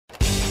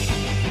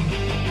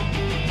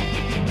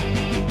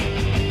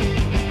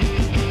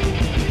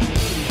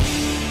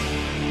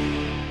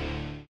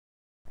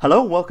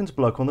Hello, welcome to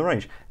Bloke on the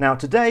Range. Now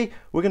today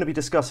we're going to be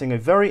discussing a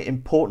very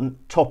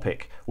important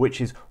topic,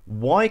 which is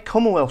why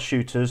Commonwealth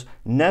shooters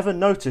never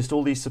noticed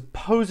all these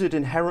supposed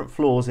inherent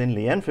flaws in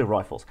Lee-Enfield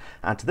rifles.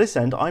 And to this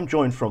end I'm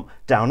joined from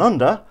down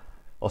under,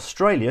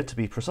 Australia to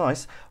be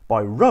precise,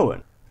 by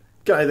Rowan.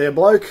 G'day there,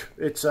 bloke.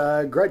 It's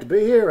great to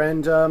be here,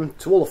 and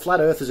to all the flat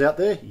earthers out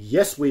there,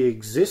 yes, we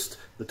exist.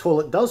 The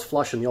toilet does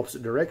flush in the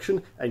opposite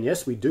direction, and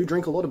yes, we do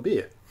drink a lot of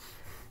beer.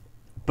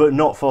 But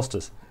not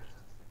Foster's.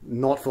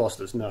 Not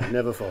Foster's, no,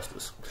 never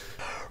Foster's.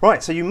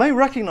 Right, so you may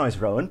recognise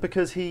Rowan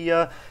because he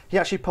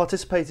actually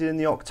participated in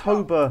the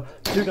October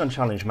two-gun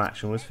challenge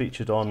match and was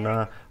featured on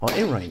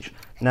InRange.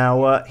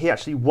 Now, he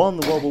actually won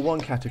the World War I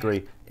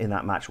category in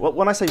that match. Well,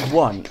 when I say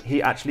won,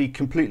 he actually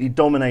completely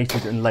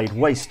dominated and laid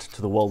waste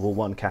to the World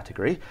War I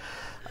category.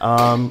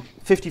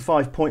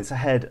 55 points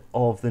ahead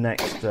of the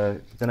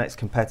next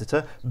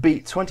competitor,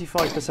 beat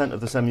 25%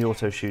 of the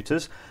semi-auto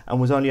shooters, and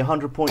was only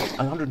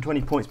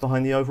 120 points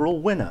behind the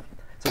overall winner.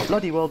 So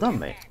bloody well done,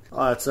 mate.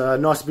 It's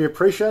nice to be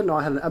appreciated, and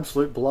I had an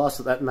absolute blast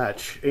at that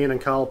match. Ian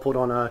and Carl put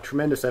on a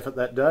tremendous effort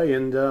that day,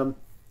 and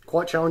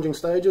quite challenging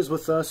stages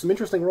with some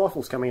interesting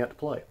rifles coming out to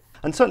play.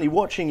 And certainly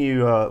watching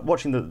you,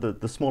 watching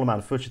the small amount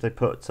of footage they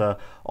put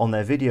on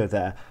their video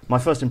there, my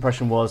first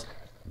impression was,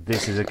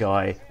 this is a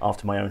guy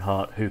after my own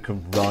heart who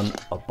can run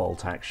a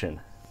bolt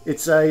action.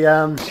 It's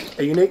a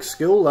unique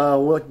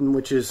skill,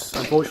 which is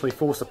unfortunately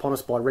forced upon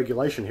us by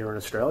regulation here in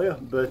Australia,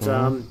 but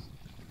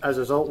as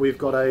a result, we've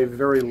got a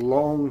very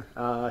long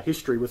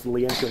history with the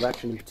Lee-Enfield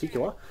action in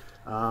particular,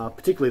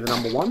 particularly the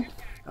No.1,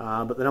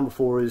 but the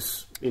No.4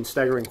 is in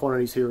staggering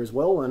quantities here as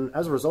well, and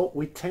as a result,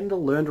 we tend to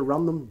learn to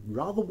run them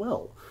rather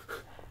well.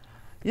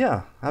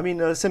 Yeah, I mean,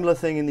 a similar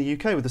thing in the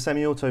UK with the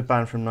semi-auto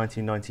ban from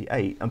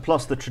 1998, and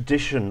plus the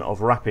tradition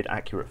of rapid,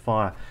 accurate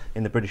fire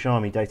in the British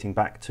Army dating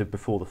back to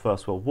before the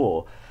First World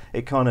War.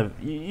 It kind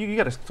of, you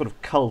get a sort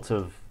of cult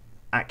of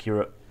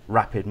accurate,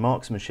 rapid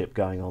marksmanship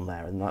going on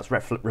there, and that's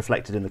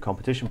reflected in the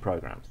competition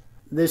programs.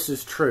 This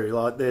is true.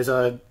 Like, there's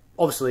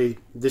obviously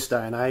this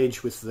day and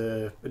age with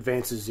the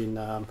advances in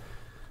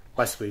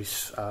basically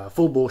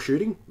full bore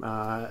shooting,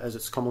 as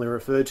it's commonly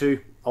referred to.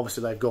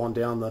 Obviously, they've gone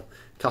down the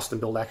custom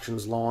build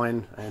actions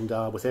line, and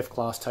with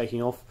F-class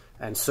taking off,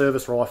 and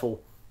service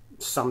rifle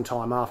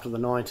sometime after the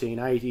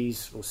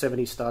 1980s or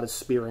 70s started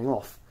spearing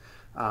off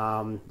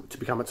to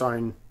become its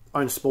own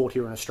sport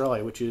here in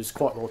Australia, which is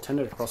quite well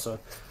attended across a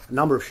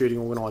number of shooting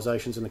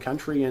organisations in the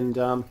country, and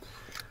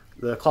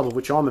the club of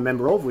which I'm a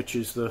member of, which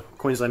is the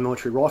Queensland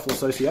Military Rifle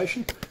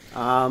Association,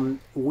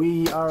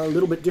 we are a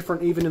little bit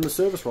different even in the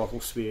service rifle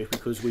sphere,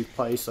 because we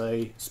place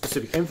a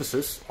specific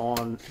emphasis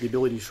on the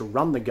ability to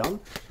run the gun,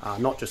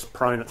 not just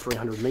prone at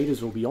 300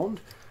 metres or beyond,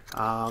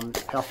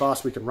 how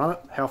fast we can run it,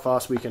 how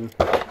fast we can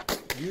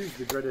use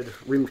the dreaded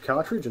rimmed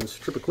cartridge and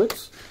stripper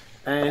clips,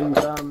 and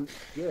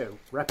yeah,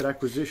 rapid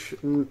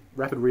acquisition,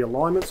 rapid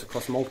realignments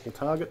across multiple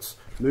targets,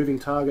 moving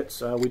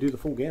targets, we do the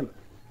full gamut.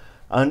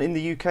 And in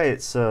the UK,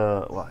 it's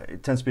well,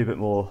 it tends to be a bit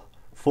more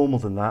formal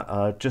than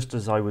that. Just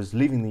as I was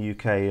leaving the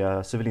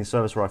UK, civilian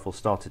service rifles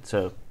started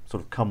to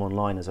sort of come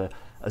online as a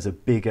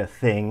bigger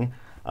thing.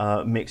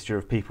 Mixture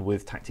of people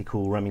with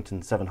tactical Remington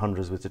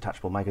 700s with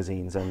detachable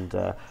magazines and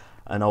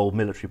old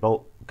military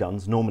bolt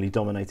guns, normally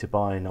dominated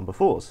by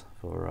No.4s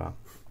for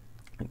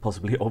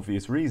possibly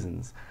obvious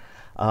reasons.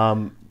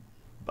 I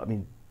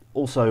mean,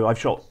 also I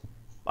shot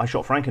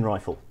Franken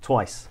rifle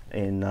twice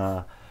in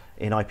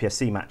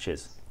IPSC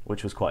matches,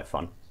 which was quite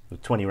fun,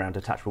 with 20-round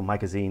detachable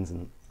magazines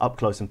and up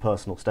close and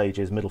personal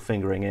stages, middle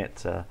fingering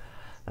it.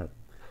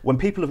 When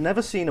people have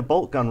never seen a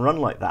bolt gun run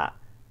like that,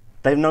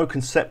 they have no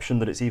conception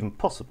that it's even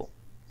possible.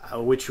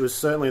 Which was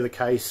certainly the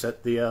case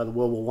at the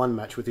World War I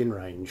match with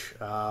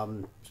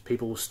InRange.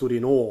 People stood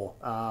in awe,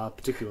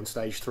 particularly on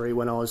stage 3,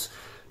 when I was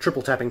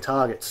triple tapping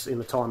targets in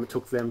the time it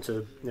took them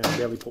to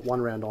barely put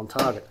one round on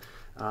target.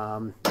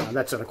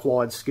 That's an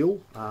acquired skill,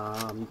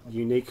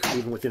 unique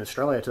even within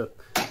Australia to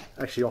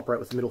actually operate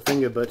with the middle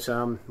finger, but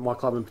my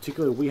club in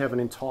particular, we have an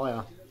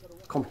entire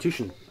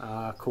competition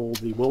called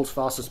the World's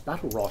Fastest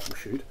Battle Rifle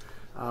Shoot,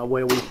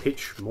 where we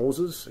pitch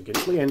Mausers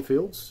against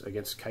Lee-Enfields,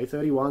 against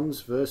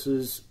K31s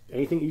versus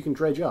anything you can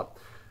dredge up.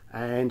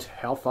 And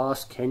how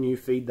fast can you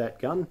feed that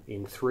gun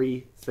in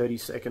three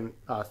exposures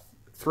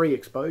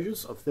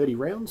of 30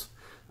 rounds,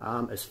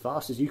 as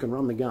fast as you can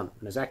run the gun,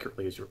 and as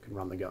accurately as you can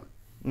run the gun.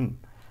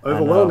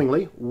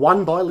 Overwhelmingly,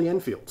 won by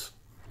Lee-Enfields.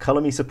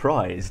 Colour me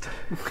surprised.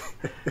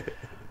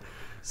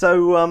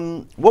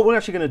 So what we're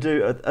actually going to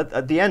do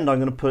at the end,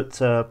 I'm going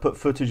to put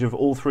footage of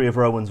all 3 of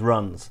Rowan's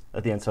runs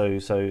at the end.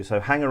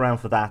 So hang around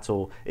for that,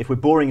 or if we're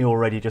boring you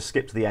already, just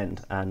skip to the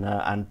end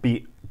and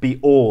be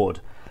awed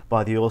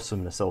by the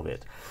awesomeness of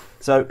it.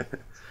 So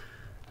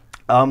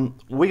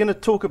we're going to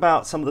talk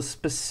about some of the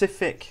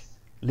specific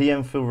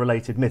Lee-Enfield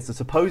related myths, the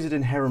supposed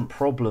inherent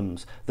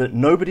problems that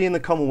nobody in the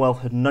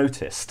Commonwealth had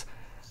noticed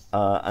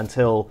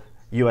until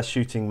US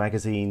shooting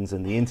magazines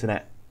and the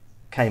internet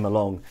came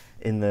along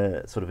in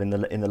the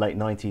late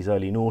 90s,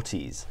 early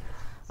noughties,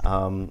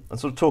 and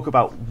sort of talk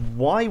about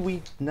why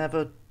we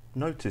never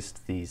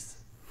noticed these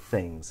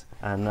things.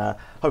 And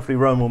hopefully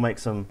Rowan will make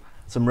some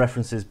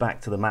references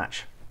back to the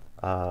match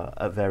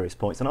at various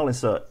points, and I'll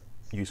insert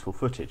useful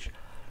footage.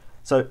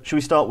 So should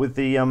we start with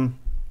the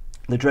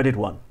dreaded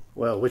one?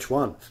 Well, which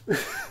one?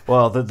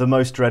 Well, the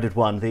most dreaded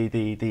one, the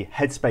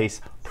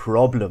headspace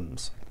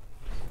problems.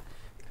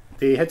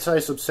 The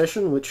headspace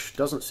obsession, which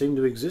doesn't seem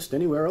to exist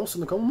anywhere else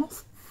in the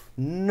Commonwealth?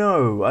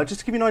 No.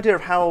 Just to give you an idea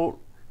of how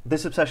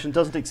this obsession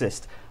doesn't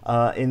exist,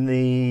 in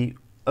the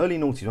early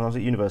noughties when I was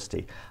at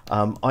university,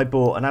 I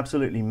bought an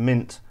absolutely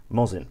mint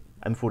Mosin,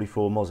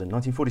 M44 Mosin,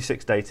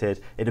 1946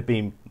 dated. It had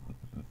been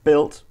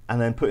built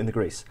and then put in the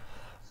grease.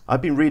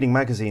 I've been reading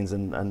magazines,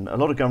 and a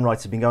lot of gun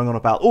writers have been going on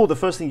about, oh, the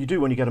first thing you do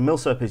when you get a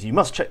milsurp is you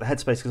must check the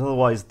headspace, because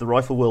otherwise the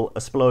rifle will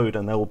explode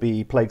and there will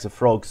be plagues of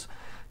frogs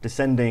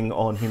descending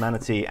on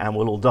humanity and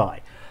we'll all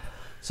die.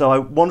 So I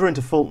wander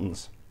into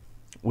Fulton's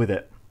with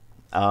it,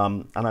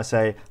 and I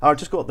say, oh, I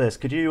just got this,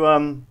 could you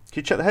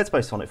check the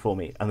headspace on it for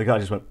me? And the guy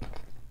just went,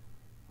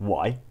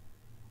 why?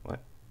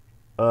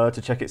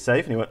 To check it's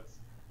safe. And he went,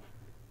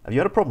 have you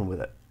had a problem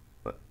with it?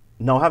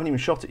 No, I haven't even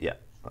shot it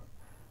yet.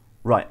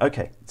 Right,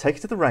 okay, take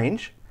it to the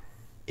range.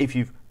 If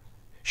you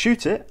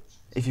shoot it,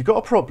 if you've got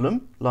a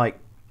problem, like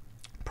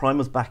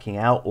primers backing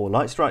out or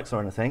light strikes or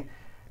anything,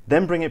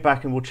 then bring it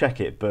back and we'll check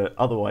it, but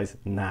otherwise,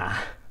 nah.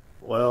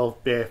 Well,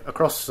 yeah,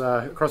 across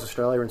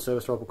Australia in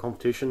service rifle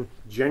competition,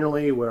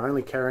 generally we're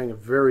only carrying a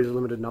very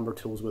limited number of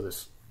tools with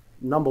us.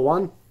 Number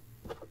one,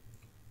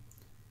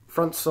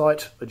 front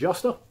sight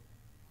adjuster,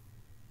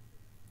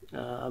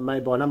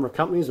 made by a number of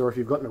companies, or if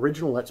you've got an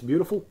original, that's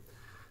beautiful.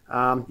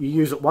 You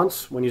use it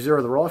once when you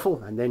zero the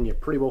rifle, and then you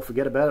pretty well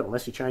forget about it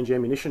unless you change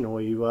ammunition or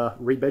you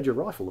rebed your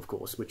rifle, of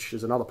course, which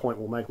is another point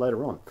we'll make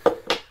later on.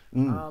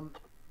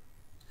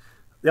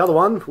 The other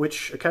one,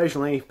 which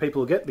occasionally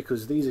people get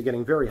because these are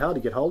getting very hard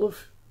to get hold of,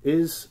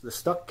 is the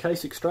stuck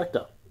case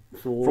extractor.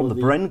 From the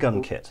Bren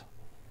gun kit.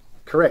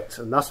 Correct,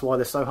 and that's why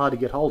they're so hard to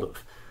get hold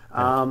of.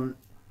 Yeah.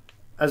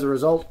 As a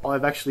result,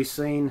 I've actually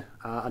seen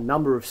a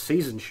number of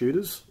seasoned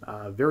shooters,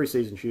 very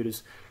seasoned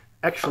shooters,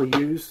 actually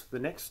use the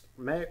next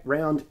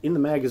round in the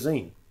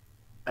magazine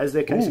as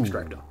their case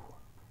extractor.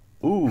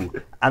 Ooh,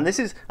 and this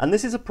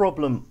is a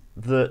problem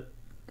that,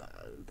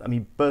 I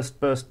mean, burst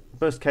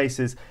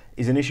cases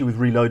is an issue with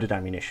reloaded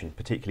ammunition,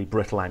 particularly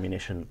brittle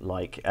ammunition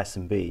like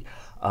S&B.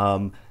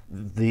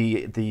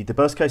 The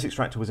burst case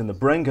extractor was in the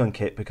Bren gun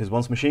kit because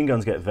once machine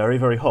guns get very,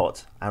 very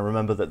hot, and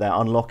remember that they're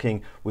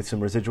unlocking with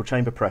some residual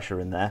chamber pressure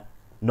in there,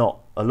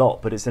 not a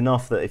lot, but it's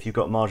enough that if you've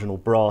got marginal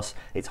brass,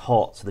 it's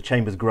hot, so the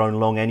chamber's grown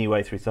long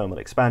anyway through thermal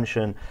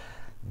expansion,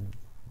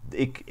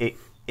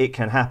 it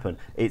can happen.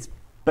 It's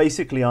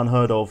basically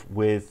unheard of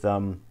with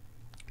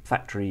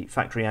factory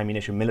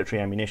ammunition, military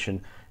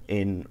ammunition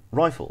in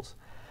rifles.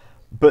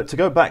 But to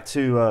go back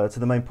to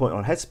the main point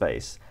on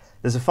headspace,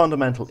 there's a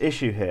fundamental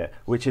issue here,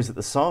 which is that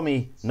the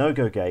SMLE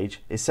no-go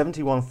gauge is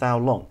 71 thou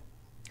long.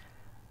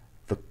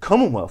 The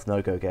Commonwealth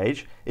no-go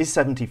gauge is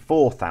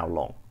 74 thou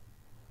long.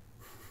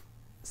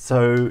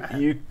 So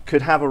you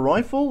could have a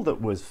rifle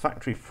that was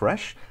factory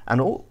fresh, and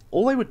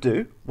all they would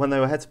do when they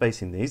were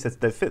headspacing these,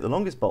 they'd fit the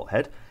longest bolt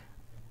head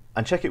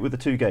and check it with the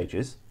two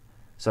gauges.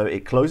 So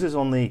it closes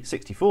on the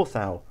 64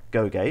 thou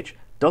go gauge,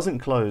 doesn't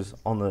close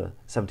on the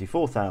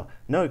 74 thou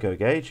no-go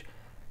gauge,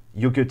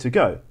 you're good to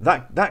go.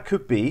 That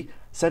could be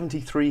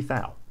 73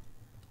 thou,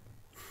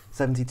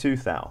 72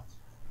 thou,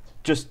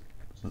 just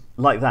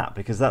like that,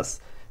 because that's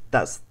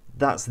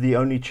the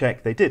only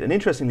check they did. And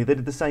interestingly, they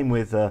did the same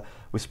with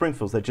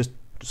Springfields. They just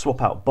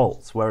swap out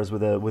bolts, whereas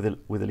with a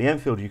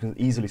Lee-Enfield you can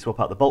easily swap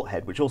out the bolt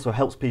head, which also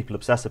helps people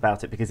obsess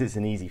about it because it's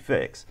an easy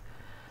fix.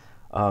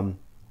 The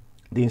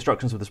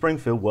instructions with the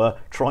Springfield were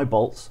try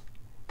bolts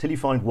till you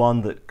find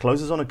one that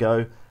closes on a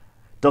go,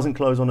 doesn't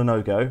close on a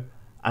no-go,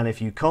 and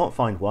if you can't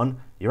find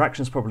one, your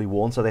action's probably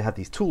worn, so they had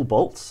these tool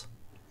bolts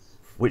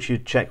which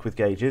you'd check with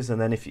gauges,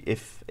 and then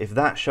if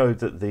that showed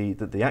that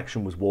the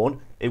action was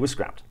worn, it was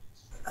scrapped.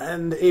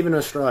 And even in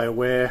Australia,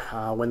 where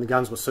when the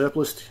guns were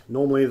surplused,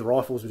 normally the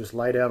rifles were just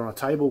laid out on a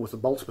table with the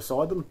bolts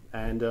beside them,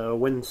 and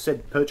when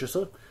said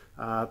purchaser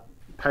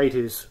paid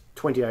his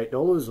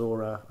 $28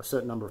 or a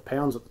certain number of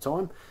pounds at the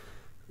time,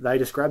 they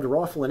just grabbed a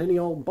rifle and any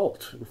old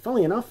bolt. And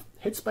funnily enough,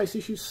 headspace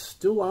issues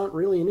still aren't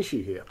really an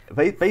issue here.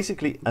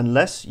 Basically,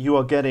 unless you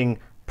are getting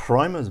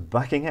primers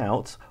backing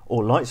out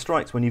or light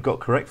strikes when you've got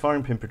correct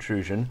firing pin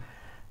protrusion,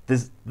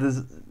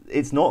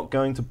 it's not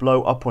going to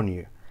blow up on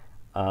you.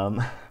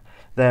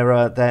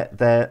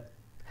 Their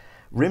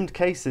rimmed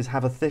cases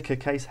have a thicker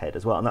case head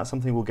as well, and that's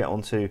something we'll get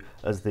onto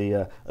as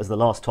the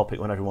last topic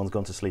when everyone's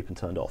gone to sleep and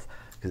turned off,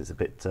 because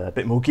it's a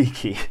bit more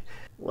geeky.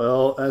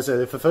 Well, as I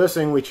said, the first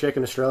thing we check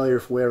in Australia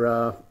if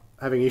we're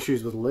having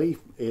issues with Lee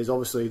is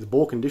obviously the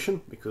bore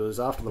condition, because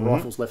after the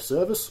rifles left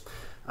service,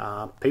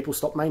 people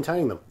stopped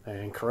maintaining them,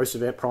 and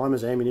corrosive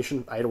primers,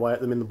 ammunition ate away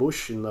at them in the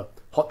bush in the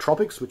hot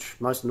tropics, which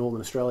most of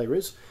northern Australia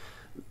is.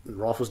 The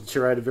rifles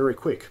deteriorated very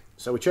quick.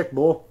 So we check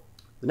bore.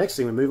 The next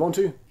thing we move on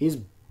to is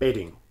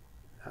bedding.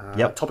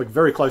 A topic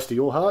very close to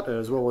your heart,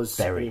 as well as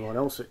anyone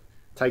else that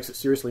takes it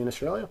seriously in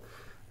Australia.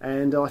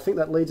 And I think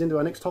that leads into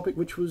our next topic,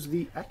 which was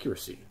the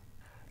accuracy.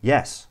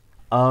 Yes.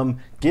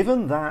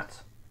 Given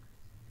that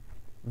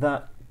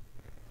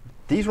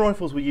these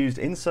rifles were used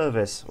in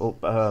service, or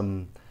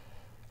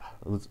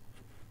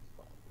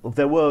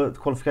there were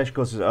qualification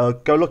courses.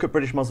 Go look at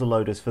British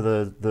muzzleloaders for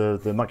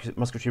the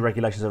musketry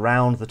regulations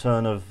around the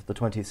turn of the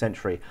 20th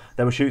century.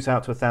 There were shoots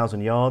out to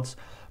 1,000 yards.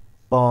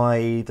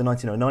 By the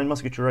 1909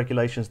 musketry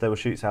regulations, there were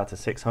shoots out to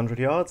 600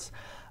 yards.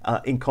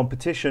 In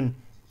competition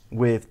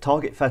with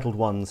target-fettled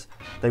ones,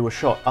 they were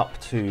shot up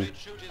to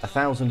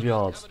 1,000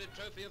 yards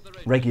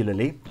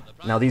regularly.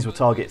 Now, these were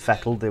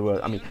target-fettled. They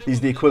were, I mean, these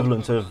are the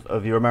equivalent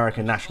of your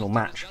American national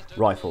match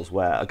rifles,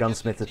 where a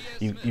gunsmith,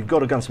 you've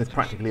got a gunsmith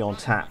practically on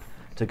tap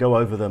to go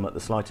over them at the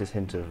slightest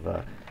hint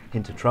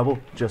of trouble,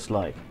 just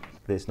like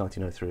this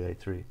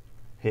 1903A3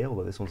 here,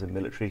 although this one's in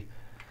military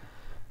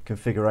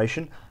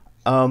configuration.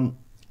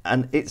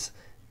 And it's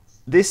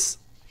the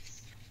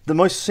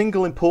most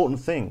single important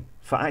thing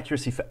for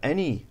accuracy for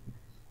any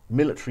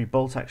military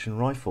bolt-action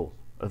rifle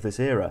of this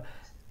era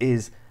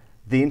is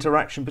the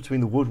interaction between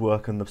the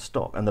woodwork and the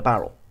stock and the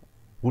barrel,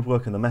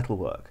 woodwork and the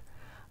metalwork.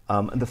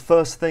 And the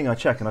first thing I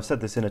check, and I've said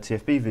this in a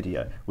TFB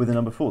video with the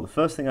No.4, the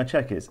first thing I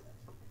check is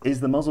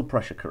the muzzle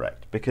pressure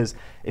correct? Because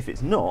if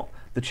it's not,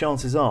 the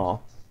chances are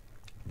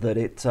that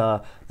it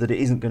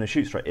isn't going to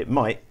shoot straight. It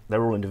might.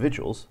 They're all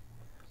individuals,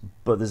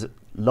 but there's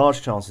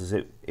large chances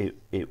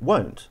it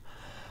won't.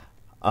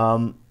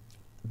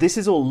 This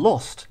is all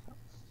lost.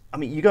 I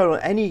mean, you go on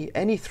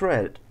any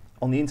thread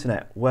on the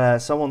internet where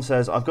someone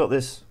says, I've got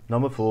this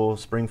No.4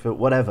 Springfield,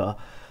 whatever,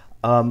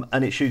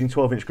 and it's shooting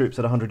 12-inch groups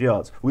at 100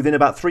 yards. Within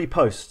about 3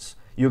 posts,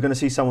 you're going to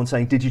see someone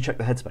saying, did you check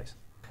the headspace?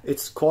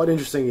 It's quite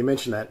interesting you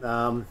mentioned that.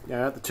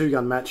 At the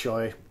two-gun match,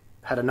 I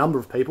had a number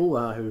of people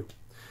who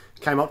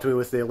came up to me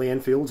with their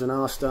Lee-Enfields and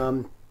asked,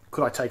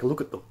 could I take a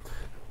look at them?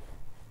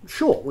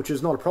 Sure, which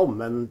is not a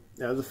problem. And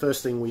the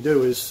first thing we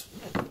do is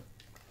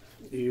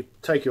you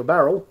take your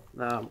barrel,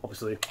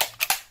 obviously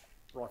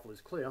rifle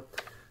is clear,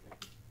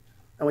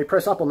 and we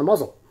press up on the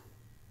muzzle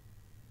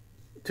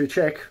to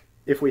check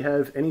if we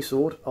have any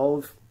sort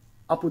of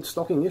upward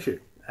stocking issue.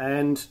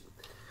 And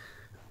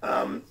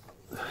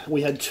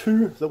we had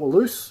 2 that were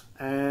loose,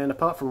 and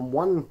apart from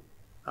one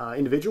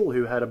individual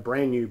who had a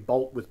brand new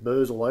bolt with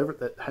burrs all over it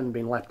that hadn't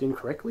been lapped in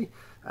correctly,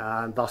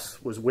 and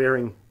thus was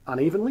wearing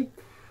unevenly,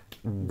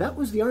 that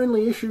was the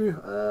only issue,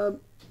 the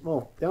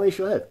only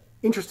issue I had.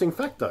 Interesting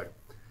fact though,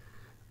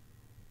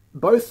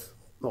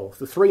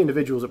 the 3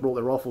 individuals that brought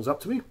their rifles up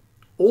to me,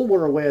 all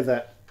were aware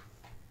that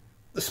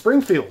the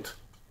Springfield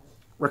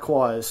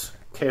requires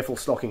careful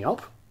stocking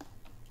up,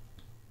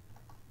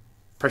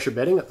 pressure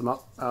bedding at the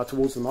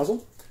towards the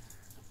muzzle,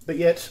 but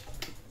yet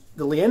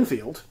the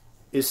Lee-Enfield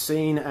is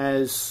seen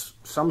as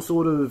some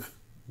sort of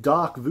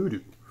dark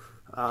voodoo.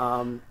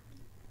 I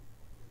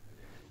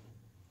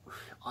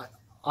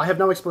have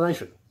no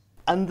explanation.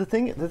 And the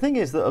thing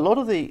is that a lot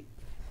of the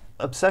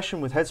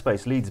obsession with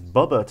headspace leads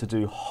Bubba to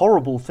do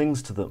horrible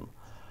things to them,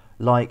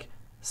 like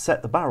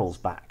set the barrels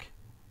back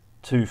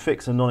to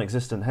fix a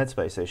non-existent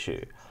headspace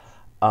issue.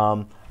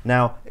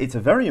 Now, it's a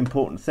very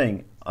important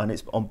thing, and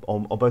it's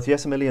on both the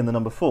SMLE and the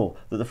No.4,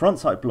 that the front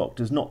sight block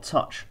does not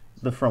touch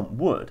the front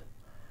wood.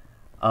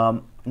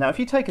 Now, if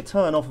you take a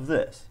turn off of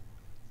this,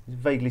 you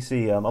vaguely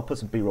see, I'll put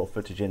some B-roll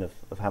footage in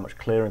of how much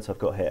clearance I've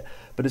got here,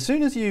 but as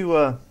soon as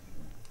you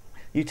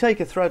take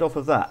a thread off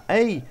of that,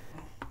 A,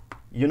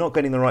 you're not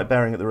getting the right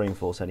bearing at the ring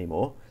force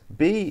anymore,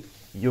 B,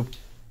 you're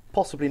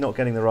possibly not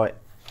getting the right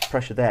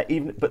pressure there,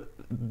 but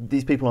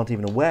these people aren't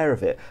even aware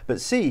of it,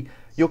 but C,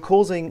 you're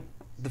causing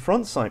the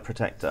front sight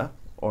protector,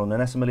 or on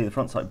an SMLE the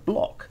front sight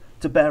block,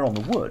 to bear on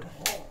the wood.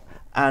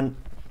 And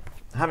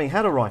having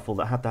had a rifle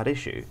that had that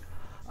issue,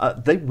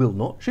 they will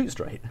not shoot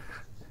straight.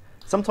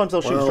 Sometimes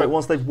they'll shoot straight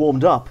once they've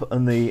warmed up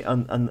and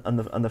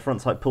the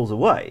front sight pulls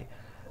away,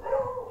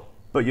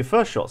 but your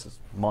first shot's is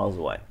miles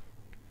away.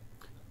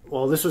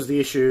 Well, this was the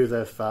issue,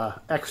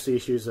 the accuracy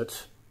issues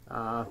that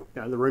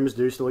the rumours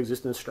do still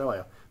exist in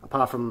Australia.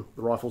 Apart from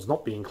the rifles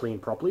not being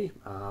cleaned properly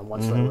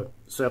once they were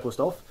surplused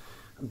off,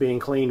 being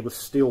cleaned with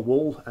steel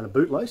wool and a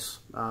bootlace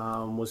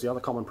was the other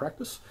common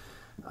practice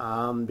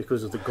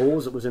because of the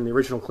gauze that was in the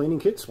original cleaning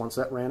kits once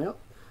that ran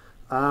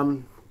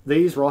out.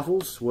 These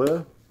rifles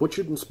were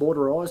butchered and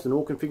sporterised in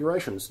all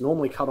configurations,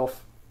 normally cut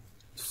off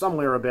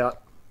somewhere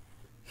about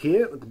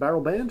here at the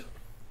barrel band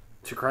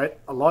to create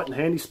a light and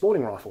handy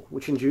sporting rifle,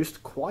 which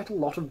induced quite a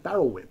lot of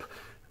barrel whip.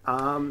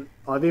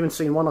 I've even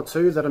seen 1 or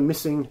 2 that are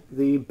missing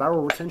the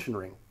barrel retention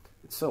ring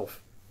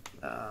itself.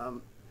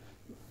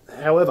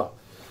 However,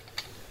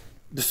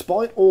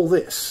 despite all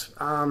this,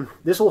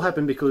 this all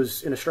happened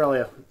because in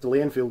Australia, the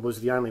Lee-Enfield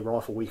was the only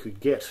rifle we could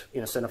get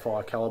in a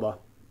centerfire caliber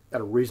at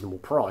a reasonable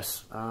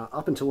price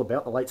up until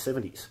about the late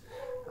 70s.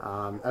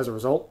 As a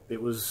result,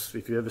 it was,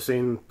 if you've ever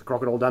seen the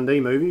Crocodile Dundee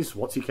movies,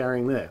 what's he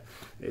carrying there?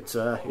 It's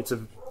a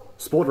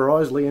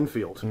sporterised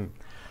Lee-Enfield.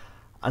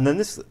 And then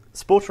this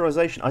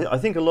sporterisation, I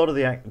think a lot of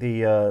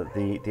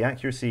the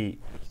accuracy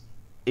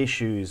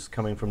issues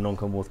coming from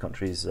non-Commonwealth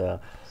countries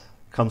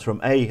comes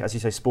from as you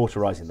say,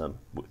 sporterising them,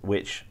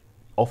 which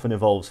often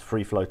involves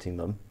free floating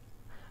them.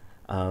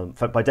 In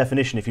fact, by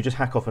definition, if you just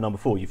hack off a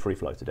No.4, you free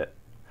floated it.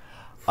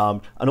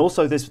 And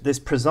also this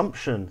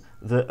presumption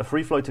that a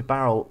free-floated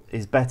barrel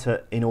is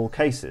better in all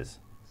cases,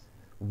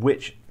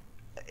 which,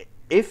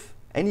 if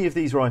any of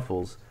these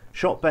rifles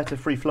shot better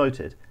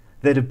free-floated,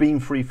 they'd have been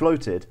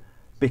free-floated,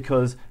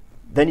 because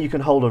then you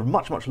can hold a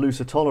much, much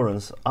looser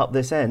tolerance up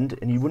this end,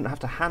 and you wouldn't have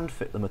to hand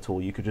fit them at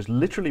all. You could just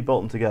literally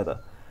bolt them together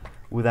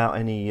without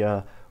any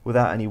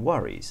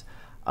worries.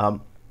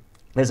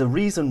 There's a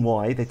reason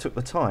why they took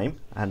the time,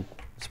 and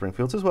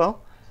Springfields as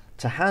well,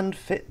 to hand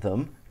fit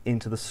them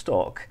into the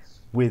stock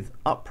with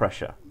up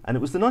pressure. And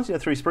it was the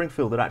 1903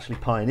 Springfield that actually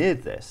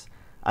pioneered this,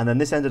 and then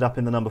this ended up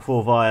in the No.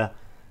 4 via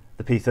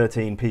the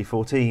P13,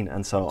 P14,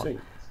 and so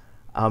on.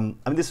 I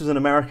mean, this was an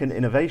American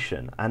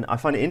innovation, and I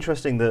find it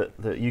interesting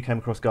that you came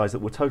across guys that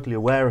were totally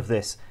aware of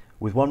this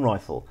with one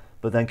rifle,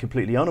 but then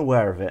completely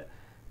unaware of it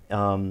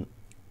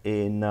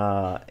in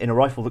a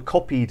rifle that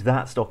copied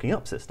that stocking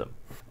up system.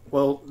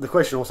 Well, the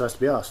question also has to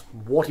be asked,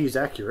 what is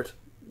accurate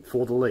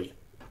for the Lee?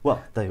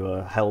 Well, they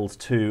were held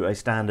to a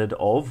standard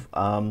of,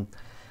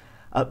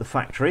 at the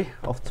factory,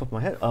 off the top of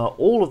my head,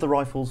 all of the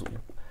rifles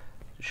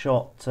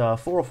shot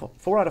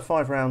 4 out of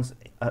 5 rounds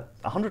at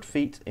 100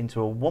 feet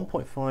into a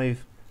 1.5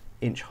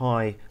 inch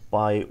high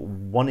by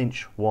 1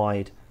 inch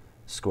wide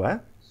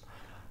square.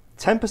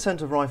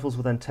 10% of rifles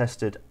were then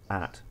tested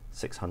at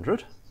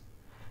 600,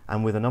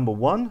 and with a No.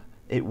 1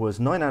 it was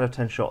 9 out of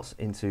 10 shots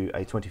into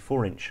a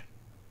 24 inch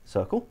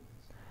circle,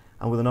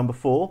 and with a No.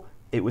 4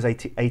 it was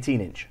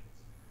 18 inch.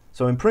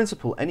 So in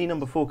principle, any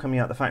No. 4 coming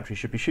out the factory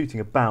should be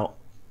shooting about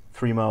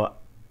 3 Moa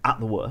at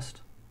the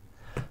worst.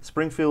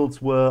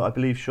 Springfields were, I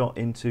believe, shot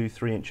into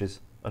 3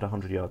 inches at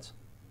 100 yards.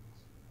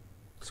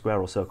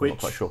 Square or circle, not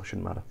quite sure,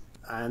 shouldn't matter.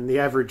 And the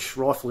average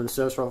rifle in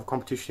service rifle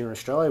competition here in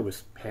Australia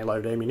with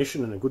hand-loaded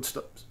ammunition and a good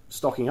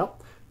stocking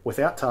up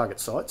without target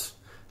sights,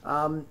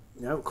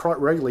 quite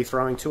regularly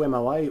throwing 2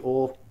 MOA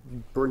or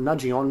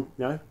nudging on,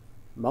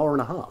 Moa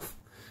and a half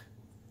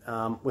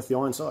with the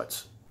iron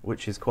sights.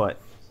 Which is quite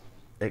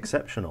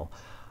exceptional.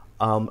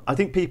 I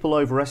think people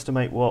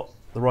overestimate what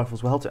the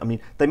rifles were held to. I mean,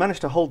 they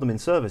managed to hold them in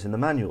service in the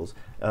manuals,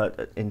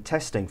 in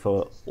testing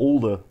for all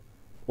the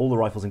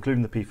rifles,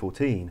 including the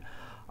P14.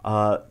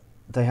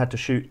 They had to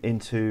shoot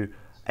into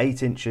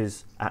 8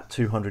 inches at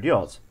 200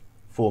 yards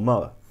for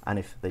Moa, and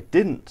if they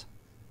didn't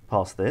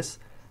pass this,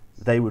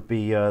 they would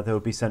be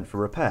sent for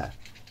repair.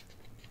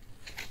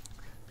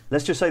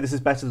 Let's just say this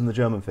is better than the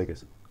German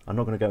figures. I'm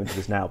not going to go into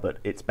this now, but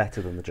it's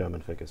better than the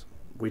German figures.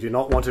 We do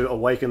not want to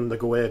awaken the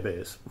Guer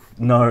bears.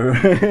 No,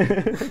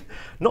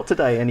 not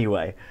today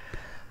anyway.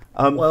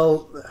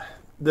 Well,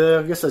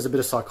 I guess there's a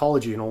bit of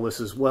psychology in all this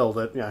as well,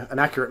 that an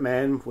accurate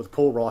man with a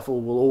poor rifle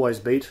will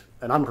always beat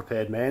an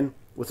unprepared man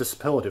with a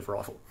superlative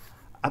rifle.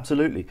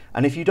 Absolutely.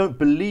 And if you don't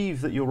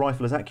believe that your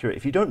rifle is accurate,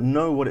 if you don't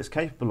know what it's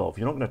capable of,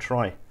 you're not going to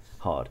try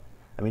hard.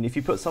 I mean, if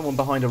you put someone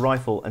behind a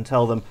rifle and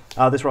tell them,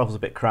 this rifle's a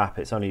bit crap,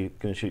 it's only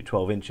going to shoot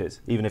 12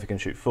 inches, even if it can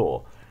shoot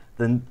 4,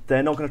 then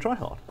they're not going to try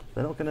hard.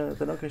 They're not going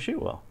to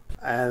shoot well.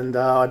 And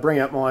I bring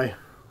out my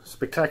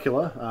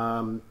spectacular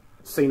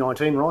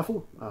C19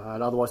 rifle,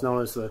 otherwise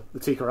known as the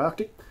Tikka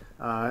Arctic,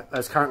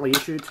 as currently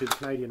issued to the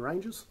Canadian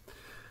Rangers.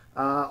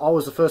 I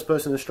was the first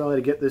person in Australia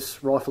to get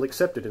this rifle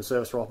accepted in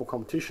service rifle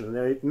competition, and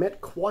it met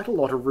quite a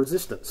lot of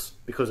resistance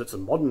because it's a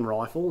modern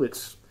rifle.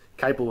 It's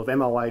capable of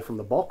MOA from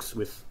the box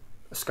with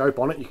a scope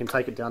on it. You can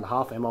take it down to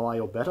half MOA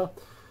or better.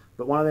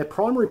 But one of their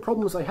primary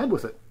problems they had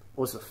with it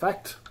was the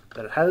fact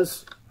that it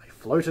has a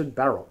floated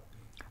barrel.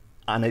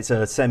 And it's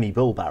a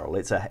semi-bull barrel.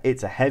 It's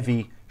a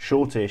heavy,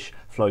 shortish,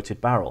 floated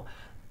barrel.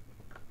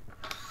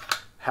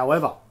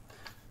 However,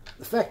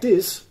 the fact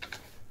is,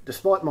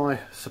 despite my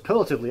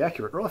superlatively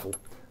accurate rifle,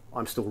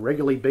 I'm still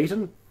regularly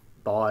beaten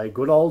by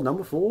good old No.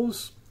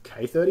 4s,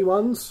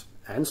 K31s,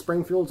 and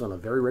Springfields on a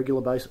very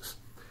regular basis.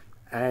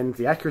 And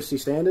the accuracy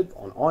standard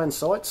on iron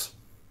sights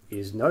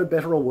is no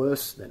better or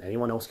worse than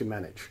anyone else can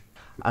manage.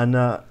 And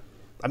I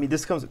mean,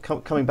 this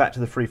coming back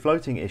to the free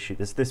floating issue.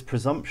 There's this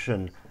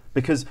presumption,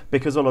 because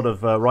a lot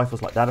of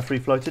rifles like that are free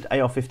floated.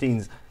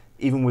 AR-15s,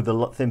 even with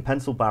the thin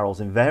pencil barrels,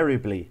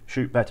 invariably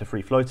shoot better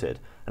free floated.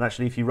 And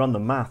actually, if you run the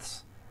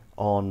maths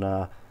on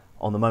the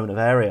moment of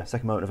area,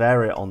 second moment of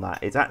area on that,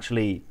 it's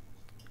actually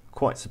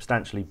quite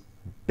substantially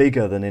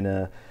bigger than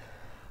at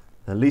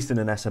least in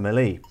an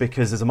SMLE,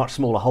 because there's a much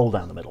smaller hole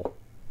down the middle.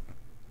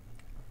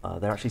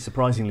 They're actually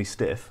surprisingly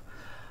stiff.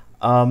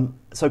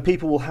 So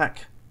people will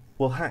hack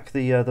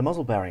the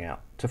muzzle bearing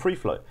out to free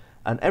float,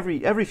 and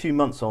every few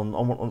months on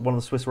one of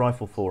the Swiss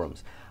rifle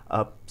forums,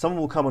 someone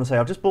will come on and say,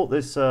 I've just bought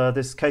this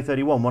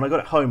K31. When I got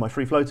it home, I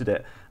free floated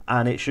it,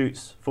 and it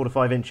shoots 4 to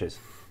 5 inches,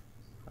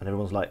 and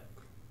everyone's like,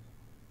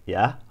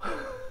 yeah,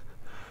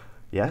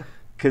 yeah,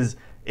 because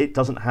it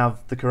doesn't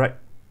have the correct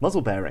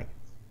muzzle bearing,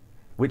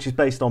 which is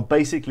based on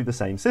basically the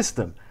same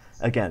system.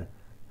 Again,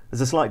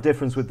 there's a slight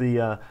difference with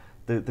the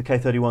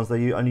K31s.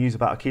 They only use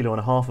about 1.5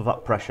 kilos of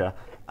up pressure,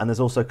 and there's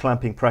also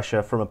clamping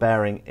pressure from a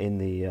bearing in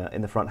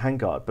the front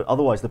handguard. But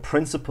otherwise, the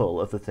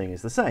principle of the thing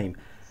is the same.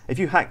 If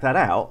you hack that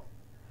out,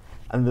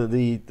 and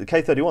the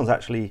K31's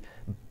actually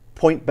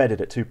point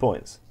bedded at 2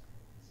 points,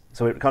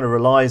 so it kind of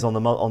relies on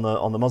the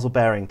muzzle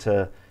bearing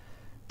to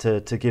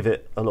to give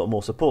it a lot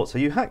more support. So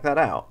you hack that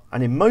out,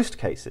 and in most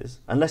cases,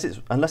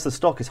 unless the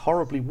stock is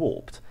horribly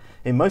warped,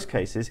 in most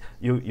cases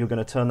you're going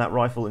to turn that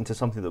rifle into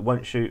something that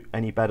won't shoot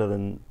any better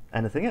than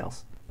anything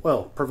else.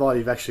 Well, provided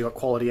you've actually got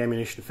quality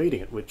ammunition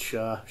feeding it, which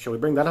shall we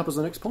bring that up as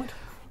the next point?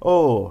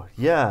 Oh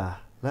yeah,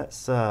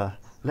 let's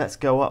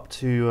go up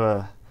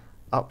to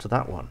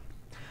that one.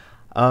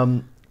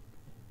 Do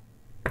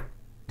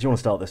you want to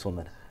start this one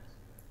then?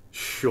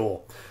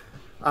 Sure.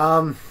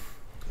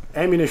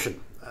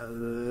 Ammunition.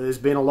 There's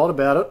been a lot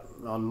about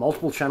it on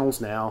multiple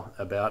channels now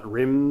about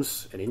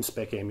rims and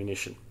in-spec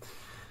ammunition.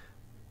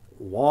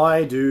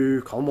 Why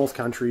do Commonwealth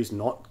countries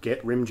not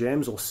get rim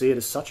jams or see it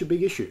as such a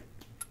big issue?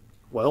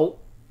 Well,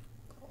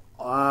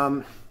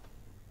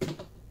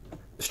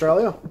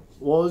 Australia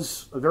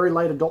was a very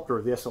late adopter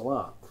of the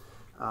SLR.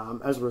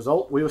 As a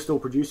result, we were still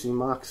producing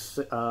Mark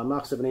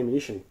 7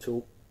 ammunition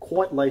till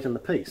quite late in the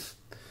piece.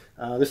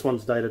 This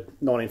one's dated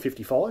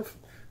 1955,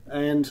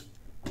 and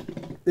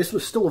this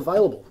was still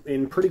available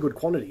in pretty good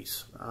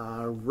quantities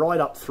right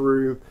up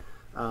through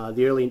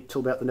till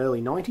about the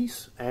early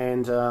 90s.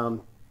 And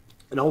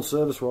an old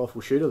service rifle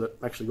shooter that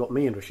actually got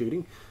me into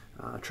shooting,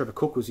 Trevor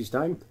Cook was his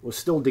name, was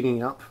still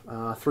digging up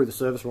through the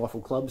service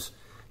rifle clubs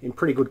in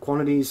pretty good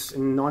quantities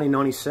in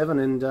 1997,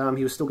 and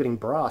he was still getting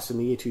brass in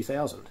the year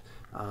 2000,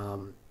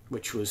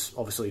 which was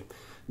obviously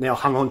now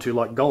hung on to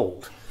like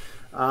gold.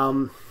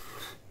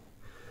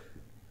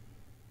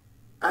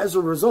 As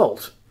a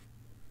result,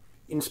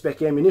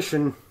 in-spec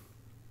ammunition,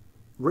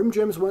 rim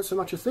jams weren't so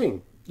much a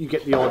thing. You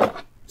get the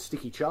odd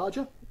sticky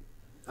charger,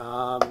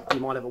 you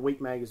might have a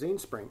weak magazine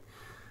spring.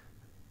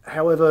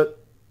 However,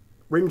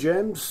 rim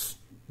jams,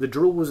 the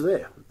drill was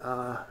there.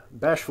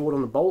 Bash forward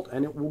on the bolt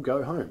and it will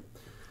go home.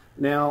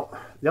 Now,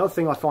 the other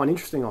thing I find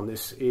interesting on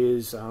this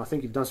is, I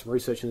think you've done some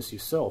research on this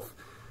yourself,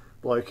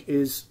 Bloke,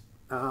 is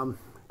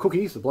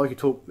Cookie, the bloke who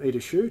taught me to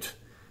shoot,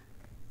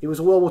 he was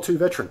a World War II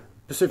veteran,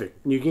 Pacific,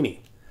 New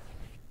Guinea.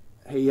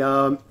 He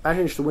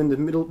managed to win the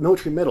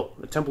military medal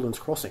at Templeton's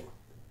Crossing.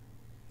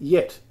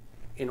 Yet,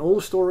 in all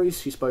the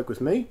stories he spoke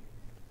with me,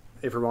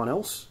 everyone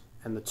else,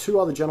 and the two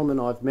other gentlemen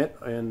I've met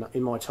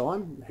in my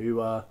time who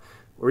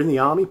were in the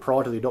army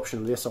prior to the adoption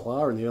of the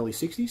SLR in the early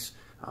 60s,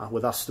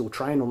 with us still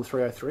trained on the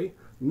 303,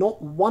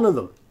 not one of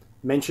them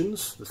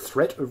mentions the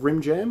threat of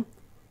rim jam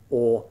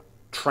or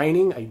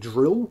training a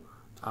drill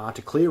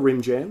to clear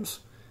rim jams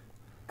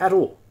at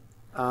all.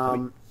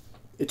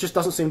 It just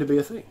doesn't seem to be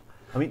a thing.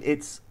 I mean,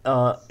 it's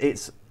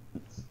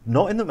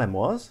not in the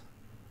memoirs.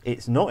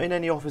 It's not in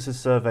any officers'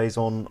 surveys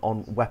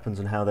on weapons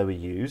and how they were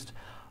used.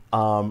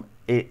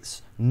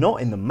 It's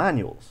not in the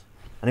manuals.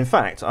 And in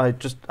fact, I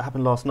just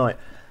happened last night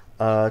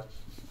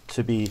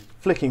to be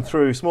flicking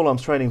through Small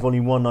Arms Training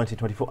Volume 1,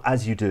 1924,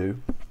 as you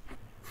do.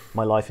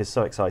 My life is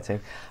so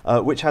exciting,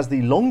 which has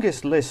the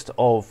longest list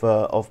of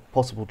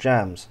possible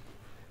jams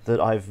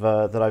that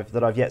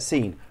I've yet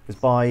seen. It was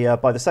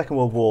by the Second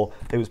World War.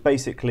 It was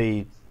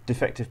basically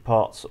defective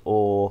parts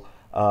or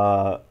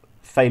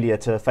failure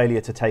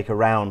to take a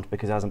round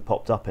because it hasn't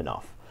popped up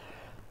enough.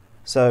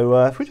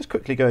 So if we just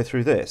quickly go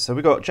through this, so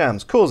we've got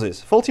jams,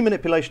 causes, faulty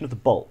manipulation of the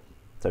bolt,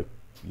 so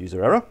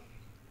user error,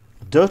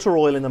 dirt or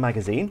oil in the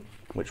magazine,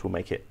 which will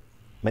make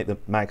the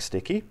mag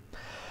sticky,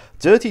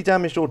 dirty,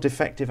 damaged or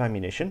defective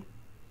ammunition,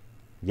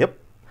 yep,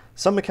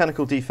 some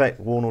mechanical defect,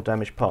 worn or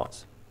damaged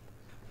parts.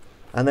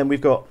 And then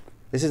we've got,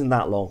 this isn't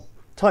that long,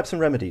 types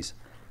and remedies.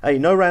 A,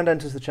 no round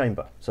enters the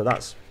chamber, so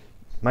that's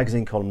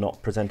magazine column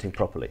not presenting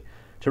properly.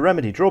 To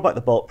remedy, draw back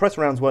the bolt, press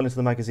rounds well into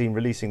the magazine,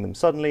 releasing them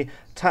suddenly,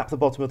 tap the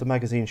bottom of the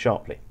magazine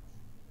sharply.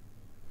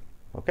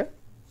 Okay?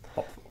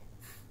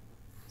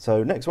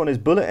 So next one is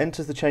bullet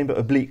enters the chamber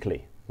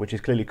obliquely, which is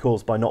clearly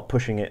caused by not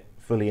pushing it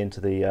fully into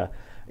the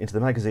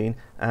magazine,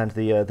 and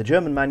the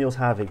German manuals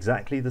have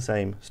exactly the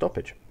same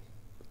stoppage.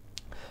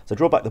 So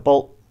draw back the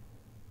bolt,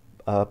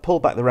 pull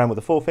back the round with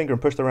the forefinger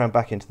and push the round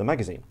back into the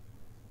magazine.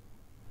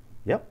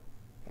 Yep,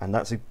 and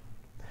that's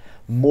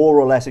more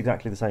or less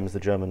exactly the same as the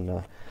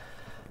German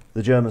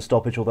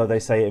stoppage, although they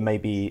say it may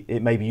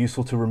be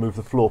useful to remove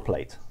the floor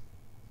plate,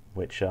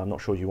 which I'm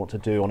not sure you want to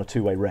do on a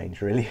two-way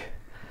range, really.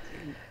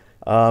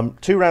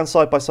 2 rounds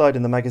side by side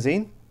in the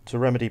magazine. To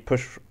remedy,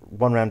 push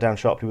 1 round down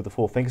sharply with the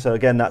forefinger. So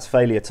again, that's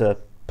failure to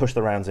push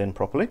the rounds in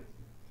properly.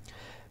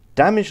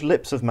 Damaged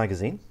lips of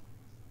magazine.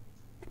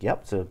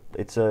 Yep,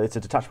 it's a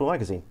detachable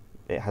magazine.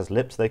 It has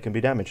lips, they can be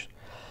damaged.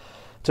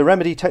 To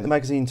remedy, take the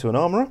magazine to an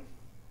armourer.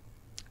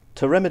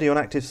 To remedy on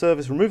active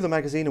service, remove the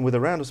magazine and with a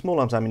round of small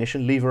arms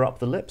ammunition, lever up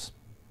the lips.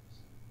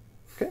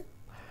 Okay.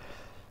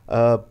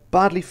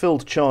 Badly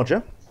filled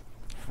charger.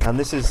 And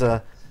this is...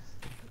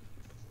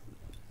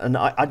 and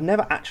I'd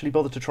never actually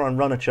bothered to try and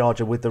run a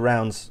charger with the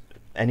rounds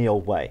any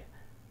old way,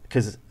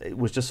 because it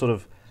was just sort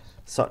of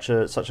such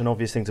an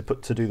obvious thing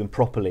to do them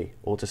properly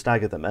or to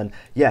stagger them. And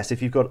yes,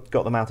 if you've got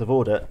them out of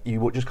order,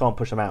 you just can't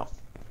push them out.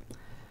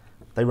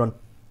 They run,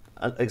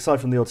 aside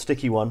from the odd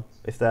sticky one,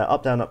 if they're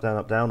up, down, up, down,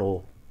 up, down,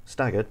 or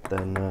staggered,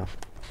 then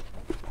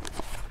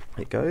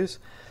it goes.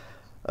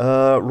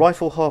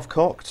 Rifle half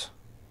cocked.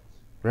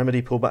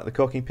 Remedy, pull back the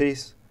cocking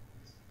piece.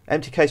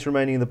 Empty case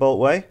remaining in the bolt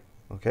way.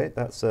 Okay,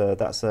 that's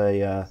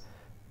a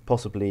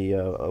possibly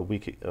a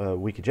weak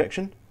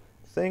ejection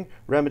thing.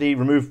 Remedy: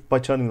 remove by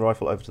turning the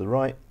rifle over to the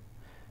right.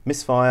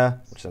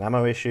 Misfire, which is an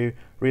ammo issue.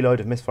 Reload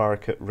if misfire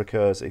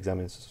recurs,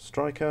 examines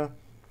striker.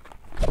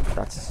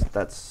 That's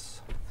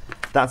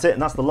it,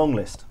 and that's the long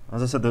list.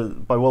 As I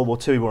said, by World War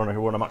II, we're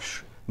on a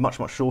much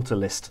shorter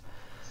list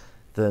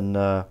than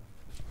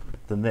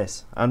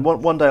this. And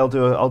one day I'll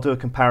do a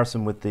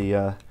comparison with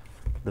the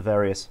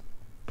various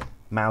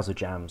Mauser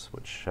jams,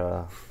 which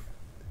are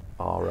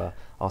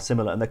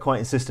similar, and they're quite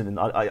insistent. And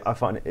I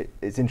find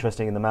it's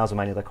interesting in the Mauser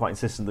manual. They're quite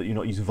insistent that you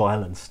not use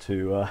violence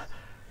to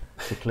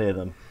clear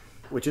them,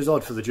 which is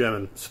odd for the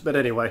Germans. But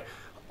anyway,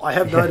 I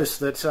have noticed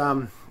that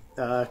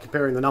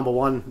comparing the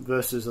No.1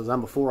 versus the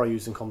No.4 I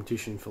used in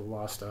competition for the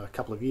last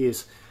couple of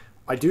years,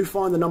 I do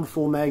find the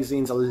No.4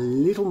 magazines a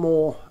little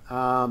more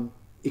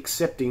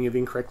accepting of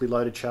incorrectly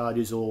loaded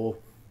charges or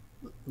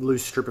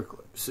loose stripper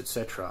clips,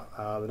 etc.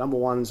 The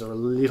No.1s are a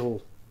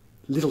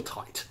little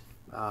tight.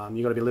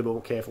 You've got to be a little bit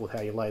more careful with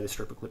how you lay the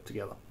stripper clip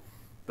together.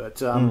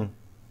 But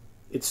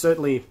it's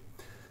certainly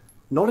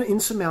not an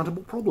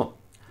insurmountable problem,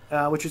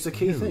 which is a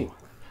key thing.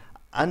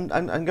 And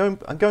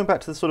going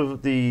back to the sort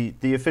of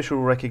the official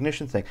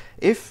recognition thing,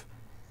 if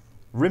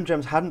rim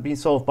jams hadn't been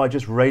solved by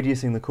just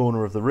radiusing the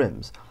corner of the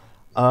rims,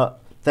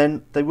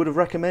 then they would have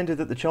recommended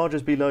that the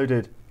charges be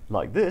loaded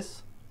like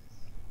this,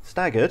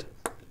 staggered,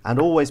 and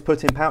always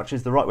put in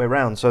pouches the right way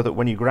round, so that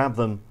when you grab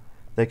them,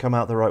 they come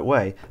out the right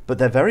way. But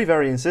they're very,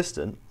 very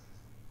insistent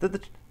that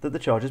the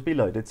charges be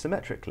loaded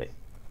symmetrically.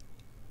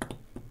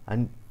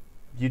 And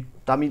you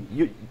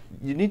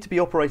need to be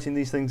operating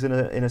these things in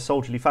a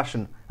soldierly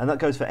fashion, and that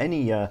goes for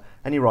any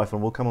rifle.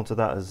 And we'll come on to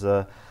that as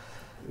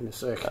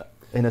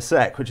in a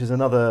sec, which is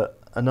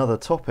another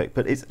topic.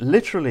 But it's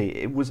literally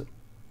it was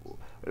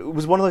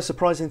one of those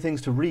surprising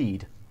things to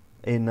read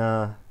in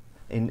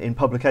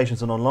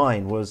publications and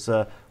online was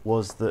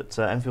that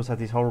Enfield's had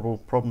these horrible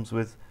problems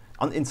with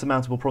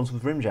insurmountable problems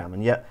with rim jam,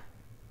 and yet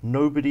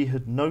nobody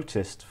had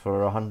noticed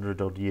for 100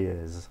 odd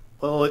years.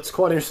 Well, it's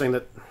quite interesting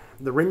that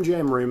the rim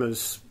jam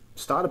rumours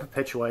started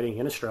perpetuating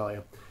in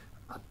Australia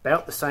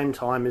about the same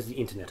time as the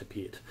internet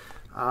appeared.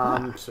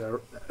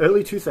 So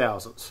early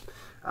 2000s.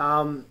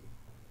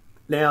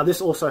 Now,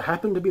 this also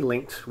happened to be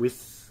linked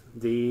with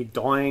the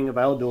dying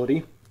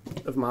availability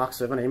of Mark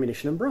 7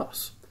 ammunition and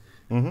brass.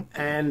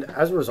 Mm-hmm. And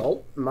as a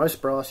result,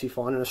 most brass you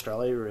find in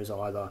Australia is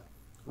either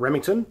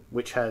Remington,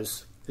 which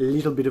has a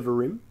little bit of a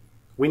rim,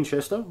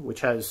 Winchester,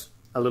 which has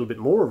a little bit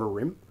more of a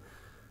rim.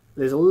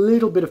 There's a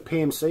little bit of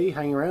PMC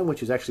hanging around,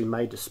 which is actually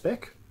made to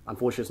spec.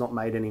 Unfortunately, it's not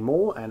made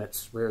anymore, and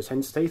it's rare as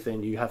hen's teeth,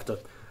 and you have to,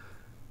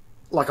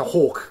 like a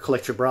hawk,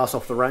 collect your brass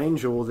off the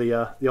range, or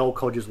the old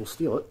codgers will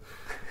steal it.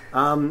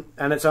 And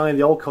it's only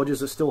the old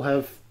codgers that still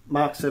have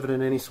Mark 7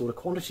 in any sort of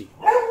quantity.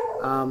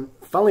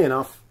 Funnily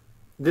enough,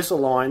 this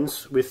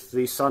aligns with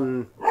the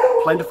sudden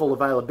plentiful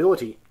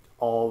availability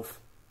of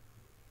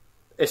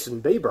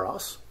S&B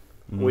brass,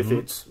 with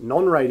its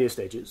non-radiused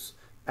edges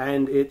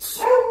and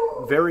its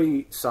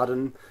very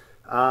sudden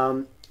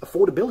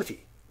affordability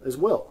as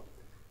well.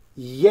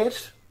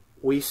 Yet,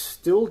 we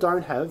still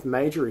don't have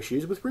major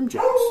issues with rim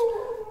jams,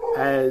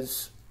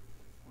 as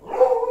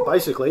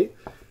basically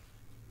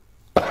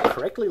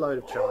correctly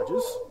loaded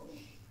charges,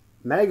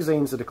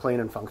 magazines that are clean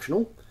and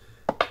functional,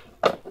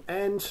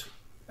 and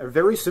a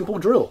very simple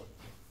drill.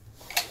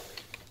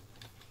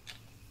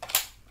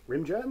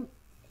 Rim jam,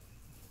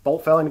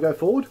 bolt failing to go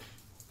forward,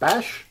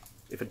 bash.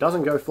 If it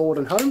doesn't go forward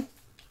and home,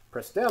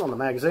 press down on the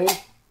magazine,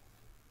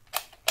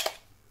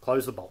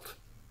 close the bolt.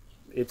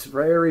 It's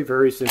very,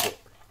 very simple.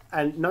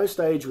 And no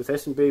stage with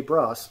S&B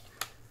brass,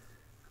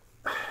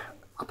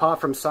 apart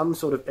from some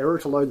sort of error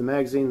to load the